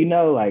unit,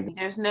 like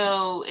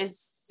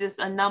it's just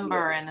a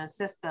number and a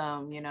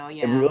system,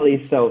 It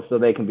really so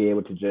they can be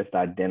able to just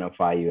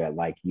identify you at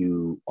like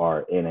you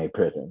are in a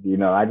prison.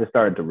 I just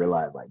started to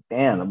realize like,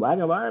 damn, the Black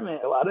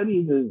environment, a lot of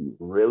these is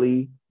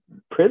really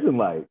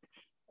prison-like.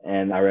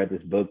 And I read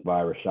this book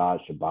by Rashad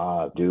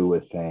Shabazz. Dude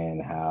was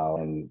saying how,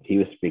 and he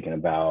was speaking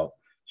about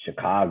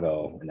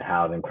Chicago and the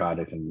housing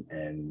projects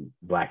and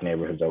Black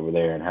neighborhoods over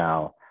there, and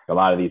how a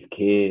lot of these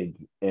kids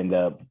end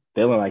up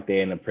feeling like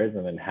they're in a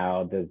prison, and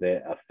how does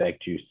it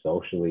affect you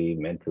socially,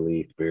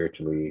 mentally,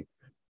 spiritually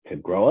to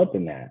grow up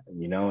in that,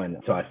 And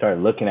so I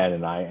started looking at it,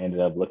 and I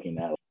ended up looking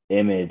at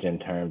image in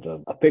terms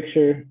of a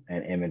picture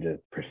and image of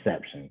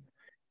perception.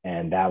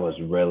 And that was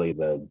really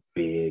the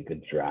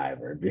big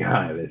driver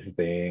behind this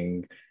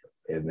thing.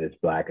 And this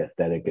Black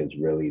aesthetic is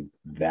really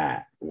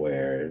that,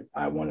 where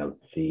I want to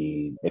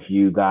see if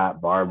you got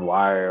barbed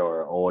wire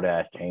or old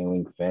ass chain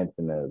link fence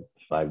and a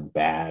like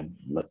bad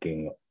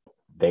looking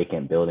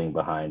vacant building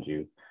behind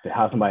you,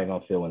 how's somebody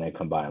gonna feel when they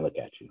come by and look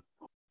at you?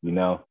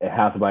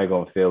 How's somebody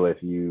gonna feel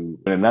if you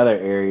in another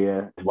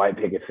area, white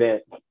picket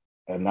fence,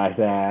 a nice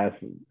ass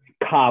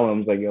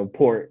columns on your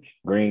porch,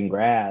 green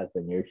grass,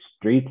 and your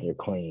streets are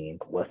clean?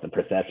 What's the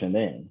perception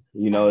then?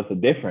 It's a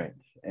difference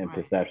in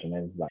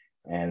perception.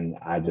 And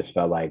I just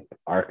felt like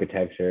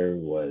architecture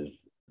was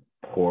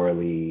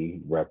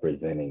poorly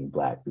representing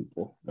Black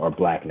people or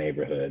Black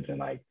neighborhoods. And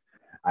like,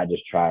 I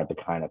just tried to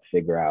kind of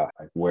figure out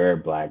like where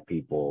Black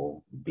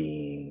people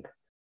being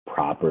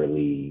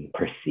properly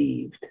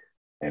perceived.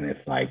 And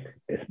it's like,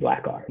 it's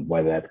Black art,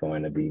 whether that's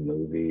going to be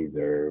movies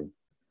or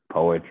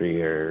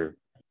poetry or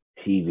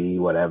TV,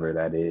 whatever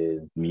that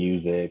is,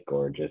 music,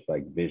 or just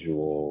like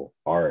visual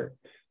art.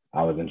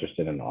 I was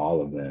interested in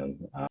all of them.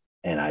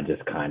 And I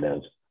just kind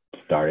of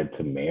started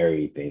to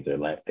marry things or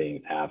let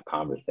things have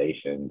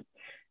conversations.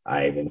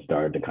 I even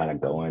started to kind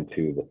of go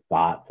into the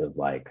thoughts of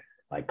like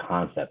like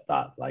concept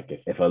thoughts. Like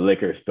if a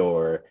liquor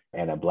store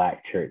and a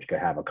Black church could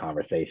have a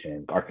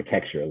conversation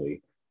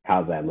architecturally,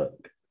 how's that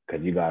look?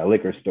 Because you got a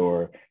liquor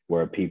store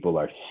where people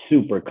are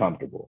super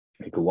comfortable.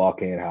 You can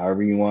walk in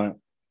however you want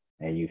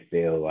and you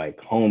feel like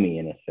homey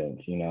in a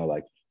sense, you know,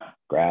 like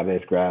grab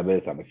this. I'm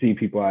gonna see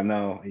people I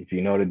know. If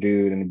you know the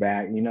dude in the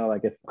back, you know,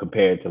 like it's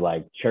compared to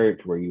like church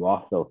where you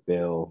also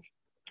feel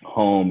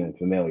home and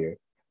familiar.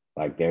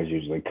 Like there's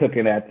usually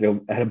cooking at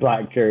a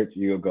Black church.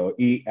 You'll go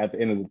eat at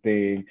the end of the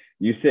thing.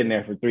 You sitting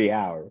there for 3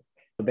 hours.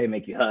 They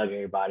make you hug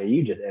everybody.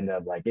 You just end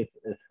up like it's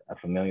a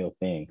familial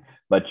thing.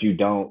 But you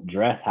don't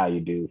dress how you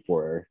do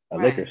for a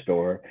liquor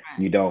store.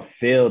 You don't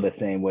feel the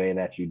same way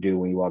that you do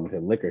when you walk into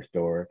the liquor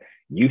store.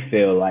 You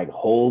feel like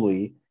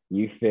holy.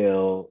 You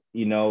feel,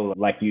 you know,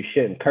 like you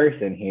shouldn't curse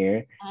in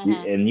here.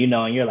 And you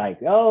know, and you're like,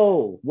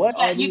 oh, what?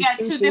 Yeah, you got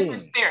two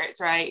different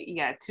spirits, right? You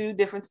got two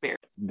different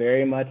spirits.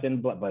 Very much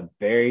in, but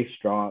very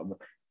strong.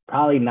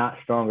 Probably not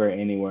stronger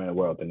anywhere in the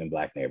world than in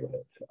Black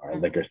neighborhoods or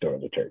liquor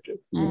stores or churches.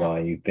 You know,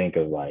 and you think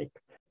of like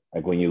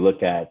when you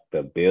look at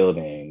the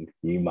building,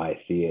 you might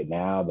see it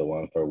now, the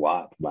one for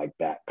Watts, like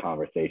that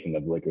conversation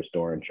of liquor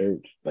store and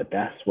church. But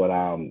that's what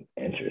I'm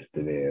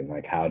interested in.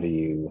 Like, how do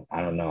you, I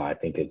don't know, I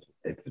think it's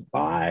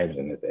vibes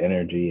and it's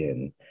energy.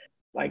 And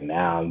like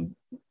now I'm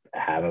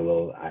having a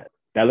little,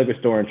 that liquor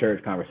store and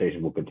church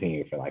conversation will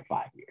continue for like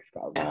 5 years.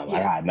 Probably.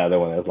 I got another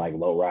one that's like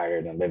low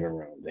riders and living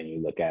rooms. And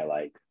you look at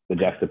like the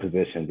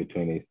juxtaposition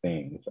between these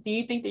things. Do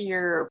you think that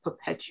you're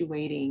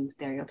perpetuating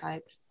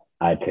stereotypes?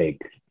 I take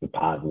the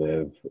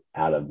positive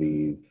out of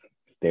these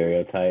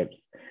stereotypes.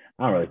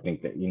 I don't really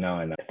think that, you know,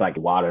 and it's like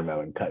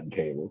watermelon cutting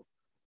tables,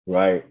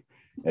 right?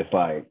 It's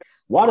like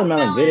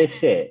watermelon good as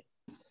shit.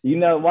 You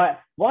know what?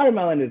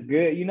 Watermelon is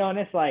good, you know, and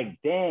it's like,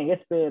 dang,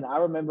 I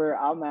remember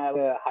I'm at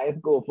a high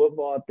school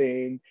football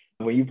thing.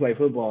 When you play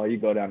football, you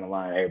go down the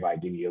line, everybody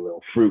give you a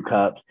little fruit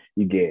cups,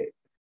 you get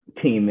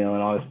team meal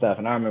and all this stuff.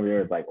 And I remember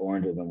there was like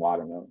oranges and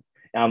watermelon.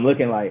 And I'm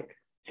looking like,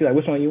 she's like,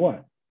 which one you want?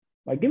 I'm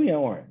like, give me an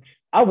orange.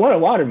 I want a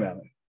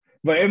watermelon.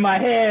 But in my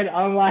head,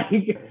 I'm like,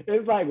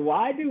 it's like,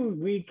 why do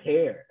we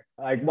care?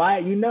 Like, why,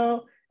 you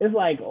know, it's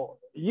like,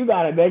 you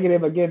got a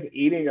negative against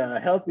eating a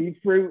healthy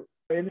fruit.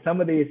 And some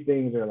of these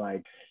things are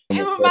like.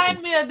 It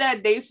reminded me of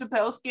that Dave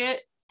Chappelle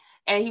skit.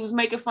 And he was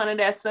making fun of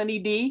that Sunny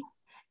D.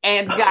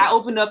 And the guy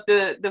opened up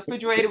the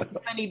refrigerator with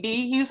Sunny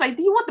D. He was like,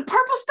 do you want the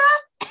purple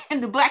stuff?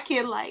 And the Black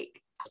kid like.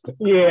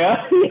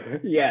 Yeah,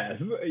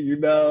 yes, you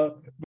know.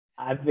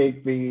 I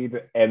think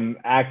and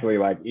actually,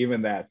 like,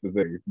 even that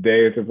specific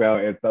Dave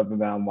Chappelle is something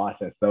that I'm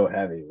watching so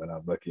heavy when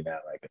I'm looking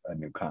at like a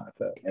new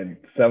concept. And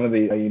some of the,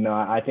 you know,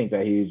 I think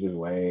that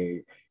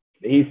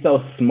he's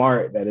so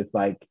smart that it's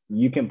like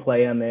you can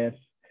play on this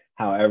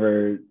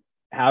however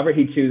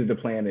he chooses to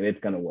plan it, it's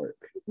gonna work.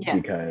 Yeah.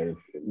 Because,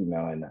 you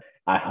know, and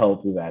I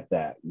hope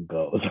that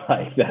goes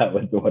like that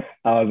with the,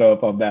 I don't know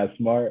if I'm that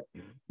smart,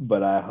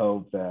 but I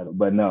hope that.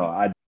 But no,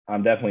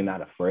 I'm definitely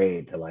not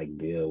afraid to like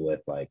deal with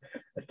like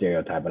a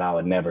stereotype, but I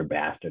would never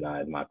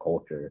bastardize my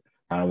culture.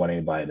 I don't want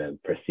anybody to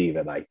perceive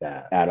it like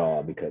that at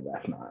all, because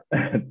that's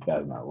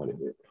not what it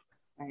is.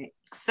 Right.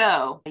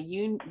 So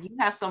you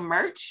have some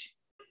merch?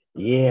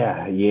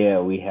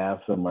 Yeah, we have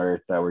some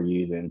merch that we're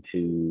using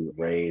to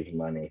raise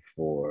money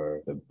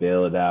for the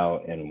build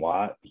out in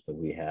Watts. So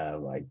we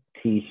have like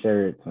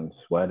t-shirts and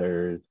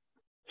sweaters,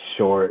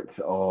 shorts,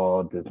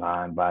 all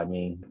designed by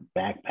me,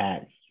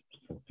 backpacks,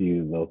 a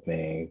few little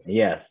things.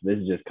 Yes, this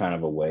is just kind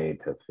of a way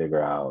to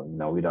figure out, you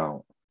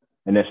know,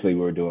 initially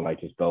we were doing like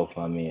just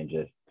GoFundMe and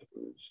just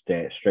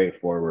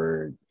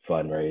straightforward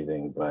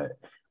fundraising, but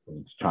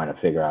we're just trying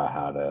to figure out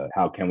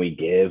how can we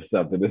give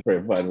something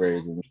for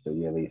fundraising so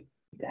you at least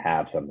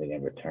have something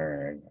in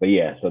return. But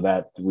yeah,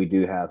 so we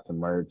do have some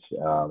merch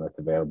that's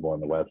available on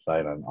the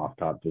website on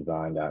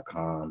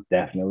offtopdesign.com.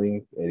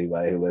 Definitely,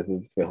 anybody who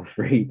listens, feel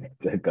free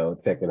to go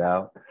check it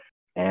out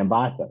and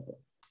buy something.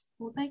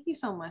 Well, thank you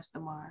so much,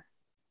 Damar.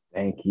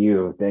 Thank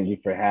you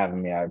for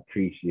having me. I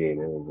appreciate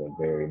it. It was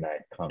a very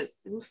nice conversation.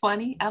 It was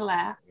funny. I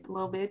laughed a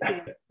little bit too.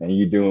 And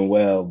you're doing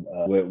well.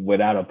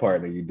 Without a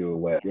partner, you're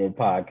doing well. Your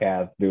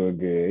podcast doing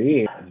good.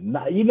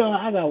 Yeah. You know,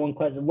 I got one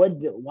question.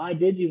 Why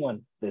did you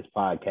want this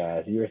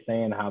podcast? You were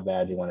saying how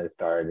bad you wanted to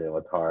start. It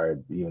was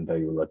hard, even though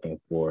you were looking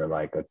for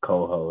like a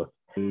co-host.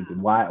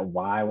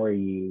 Why were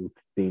you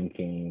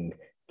thinking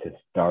to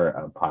start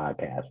a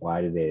podcast?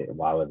 Why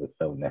was it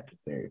so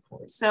necessary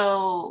for you?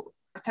 So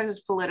Texas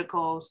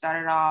Political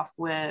started off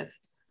with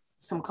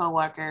some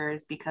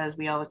coworkers because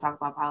we always talk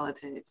about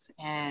politics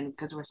and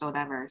because we're so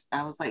diverse.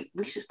 I was like,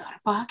 we should start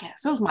a podcast.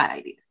 So it was my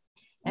idea.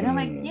 And they're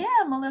like,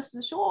 yeah,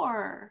 Melissa,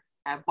 sure.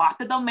 I bought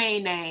the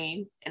domain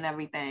name and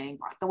everything,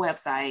 bought the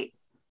website,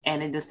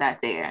 and it just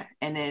sat there.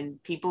 And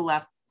then people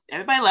left,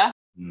 everybody left.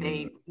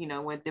 They, you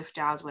know, went different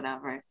jobs,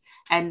 whatever.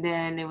 And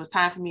then it was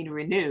time for me to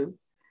renew.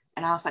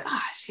 And I was like,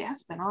 shit, I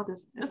spent all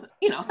this,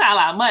 you know, it's not a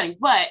lot of money,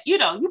 but, you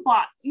know,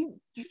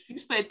 you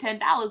spent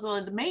 $10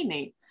 on the domain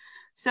name.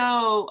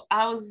 So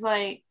I was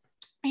like,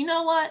 you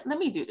know what, let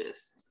me do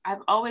this.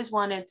 I've always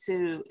wanted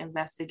to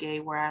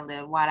investigate where I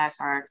live, why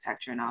that's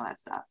architecture and all that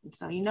stuff. And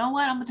so, you know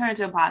what? I'm gonna turn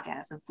into a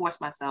podcast and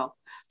force myself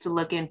to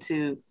look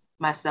into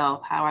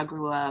myself, how I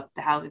grew up,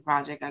 the housing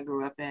project I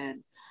grew up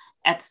in.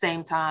 At the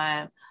same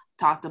time,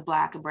 talk to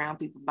Black and brown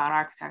people about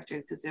architecture,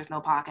 because there's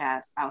no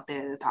podcast out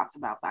there that talks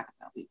about Black and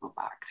brown people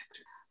about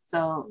architecture.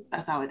 So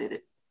that's how I did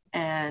it.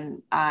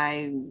 And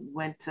I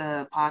went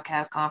to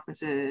podcast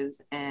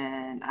conferences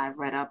and I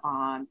read up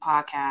on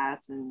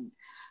podcasts, and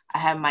I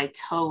had my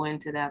toe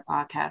into that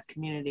podcast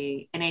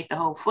community. It ain't the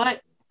whole foot,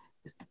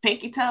 it's the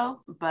pinky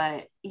toe.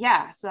 But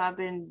yeah, so I've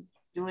been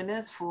doing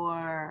this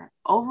for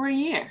over a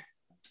year.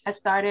 I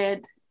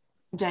started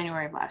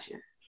January of last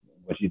year.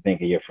 What you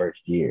think of your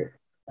first year?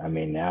 I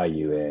mean, now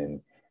you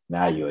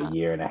a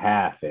year and a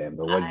half in,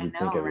 but what did you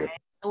think of it?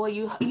 Well,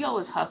 you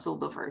always hustle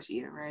the first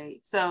year, right?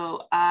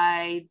 So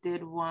I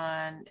did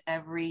one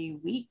every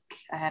week.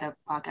 I had a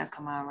podcast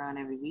come out around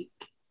every week.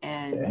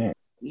 And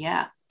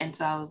yeah. And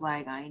so I was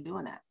like, I ain't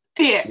doing that.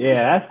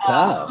 Yeah, that's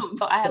tough.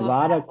 But I have a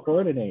lot of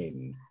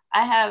coordinating.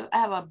 I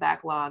have a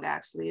backlog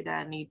actually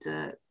that I need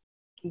to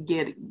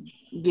get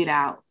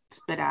out,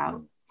 spit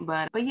out.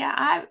 But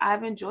yeah,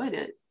 I've enjoyed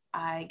it.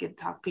 I get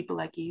to talk to people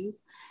like you,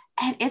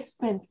 and it's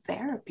been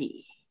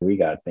therapy. We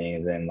got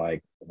things in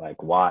like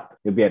Watt.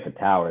 You'll be at the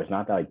towers.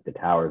 Not that like the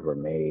towers were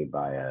made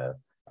by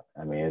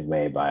it's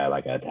made by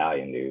like an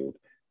Italian dude,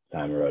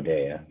 Simon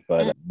Rodea.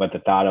 But the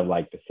thought of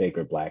like the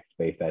sacred Black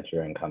space that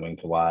you're in coming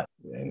to Watt,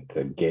 and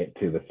to get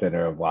to the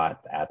center of Watt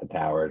at the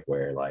towers,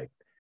 where like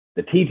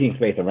the teaching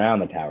space around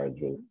the towers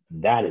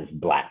that is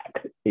Black,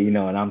 and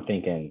I'm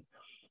thinking,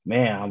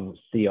 man, I'll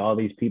see all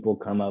these people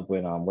come up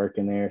when I'm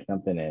working there or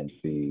something, and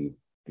see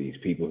these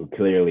people who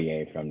clearly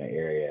ain't from the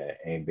area,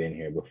 ain't been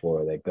here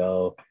before. They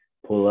go,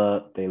 pull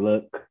up, they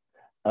look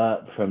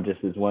up from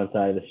just this one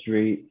side of the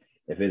street.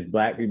 If it's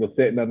Black people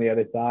sitting on the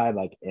other side,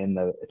 like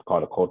it's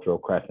called a cultural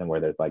crescent,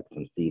 where there's like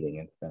some seating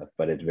and stuff,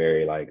 but it's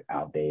very like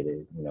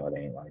outdated, it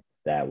ain't like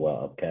that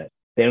well upkept.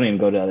 They don't even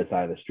go to the other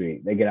side of the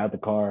street. They get out the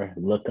car,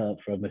 look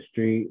up from the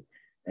street,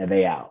 and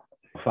they out.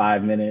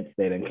 5 minutes,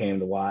 they done came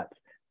to Watts.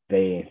 They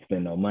ain't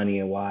spend no money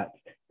in Watts.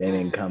 They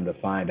didn't come to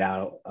find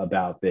out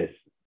about this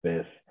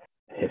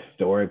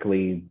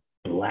historically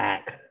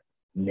Black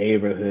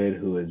neighborhood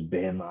who has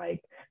been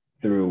like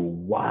through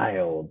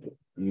wild,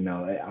 I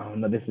don't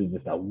know, this is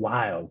just a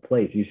wild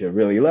place. You should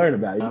really learn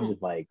about it. I'm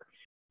just like,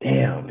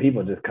 damn,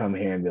 people just come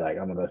here and be like,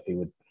 I'm gonna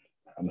see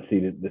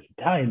this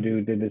Italian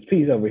dude did this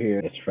piece over here.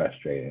 It's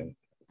frustrating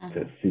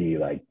to see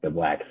like the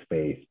Black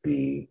space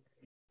be,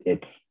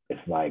 it's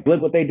like,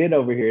 look what they did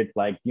over here. It's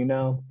like,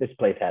 this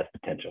place has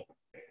potential,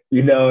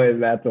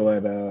 and that's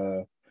what,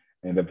 and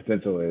the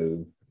potential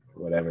is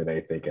whatever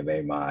they think in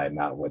their mind,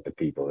 not what the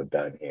people have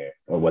done here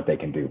or what they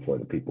can do for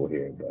the people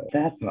here. But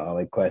that's the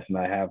only question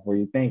I have for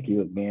you. Thank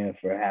you again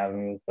for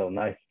having me. So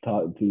nice to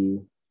talk to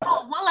you.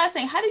 Oh, one last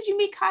thing. How did you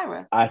meet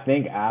Kyra? I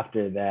think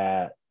after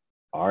that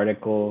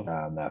article,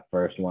 that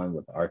first one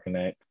with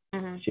Arconnect,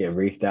 she had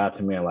reached out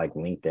to me on like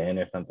LinkedIn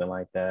or something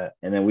like that.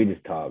 And then we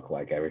just talk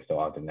like every so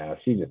often now.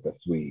 She's just a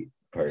sweet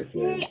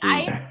person.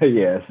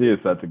 Yeah, she is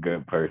such a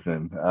good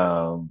person.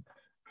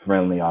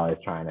 Friendly, always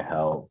trying to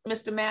help.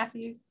 Mr.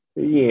 Matthews?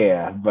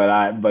 Yeah,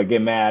 but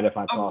get mad if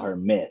I call her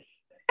Miss.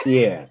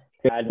 Yeah,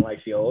 I didn't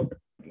like she old,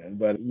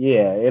 but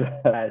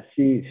yeah,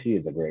 she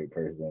is a great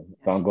person.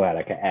 So I'm glad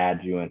I could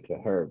add you into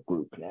her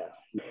group now.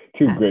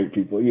 Two great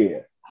people.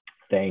 Yeah,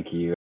 thank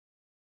you.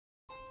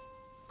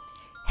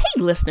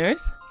 Hey,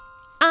 listeners,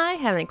 I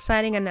have an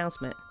exciting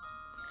announcement.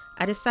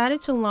 I decided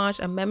to launch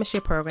a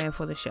membership program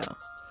for the show,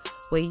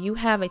 where you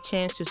have a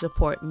chance to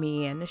support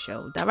me and the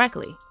show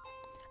directly.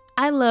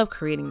 I love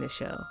creating the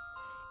show.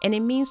 And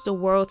it means the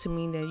world to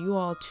me that you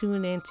all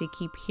tune in to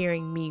keep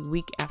hearing me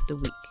week after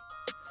week.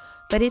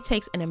 But it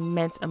takes an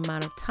immense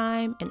amount of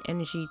time and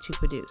energy to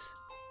produce.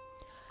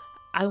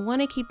 I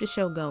want to keep the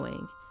show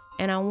going,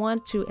 and I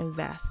want to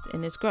invest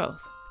in its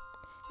growth.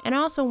 And I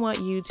also want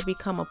you to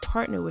become a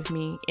partner with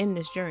me in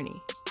this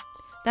journey.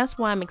 That's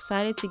why I'm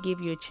excited to give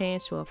you a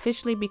chance to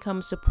officially become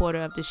a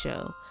supporter of the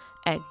show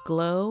at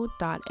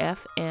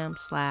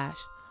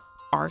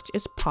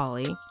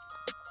glow.fm/archispolly,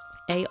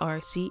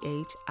 ARCHISPOLLY,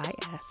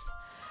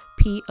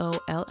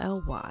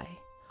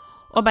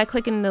 or by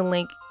clicking the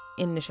link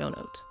in the show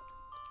notes.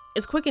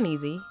 It's quick and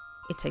easy.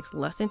 It takes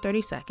less than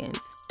 30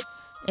 seconds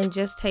and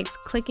just takes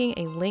clicking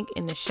a link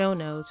in the show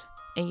notes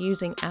and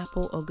using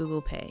Apple or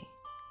Google Pay.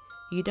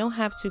 You don't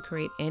have to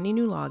create any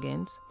new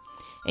logins,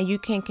 and you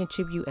can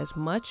contribute as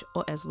much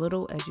or as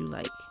little as you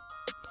like.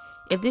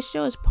 If this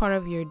show is part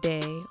of your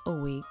day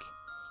or week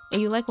and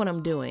you like what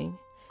I'm doing,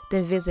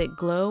 then visit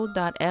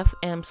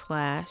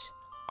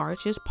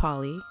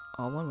glow.fm/archispolly,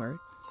 all one word,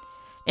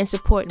 and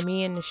support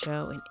me and the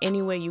show in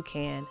any way you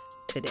can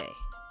today.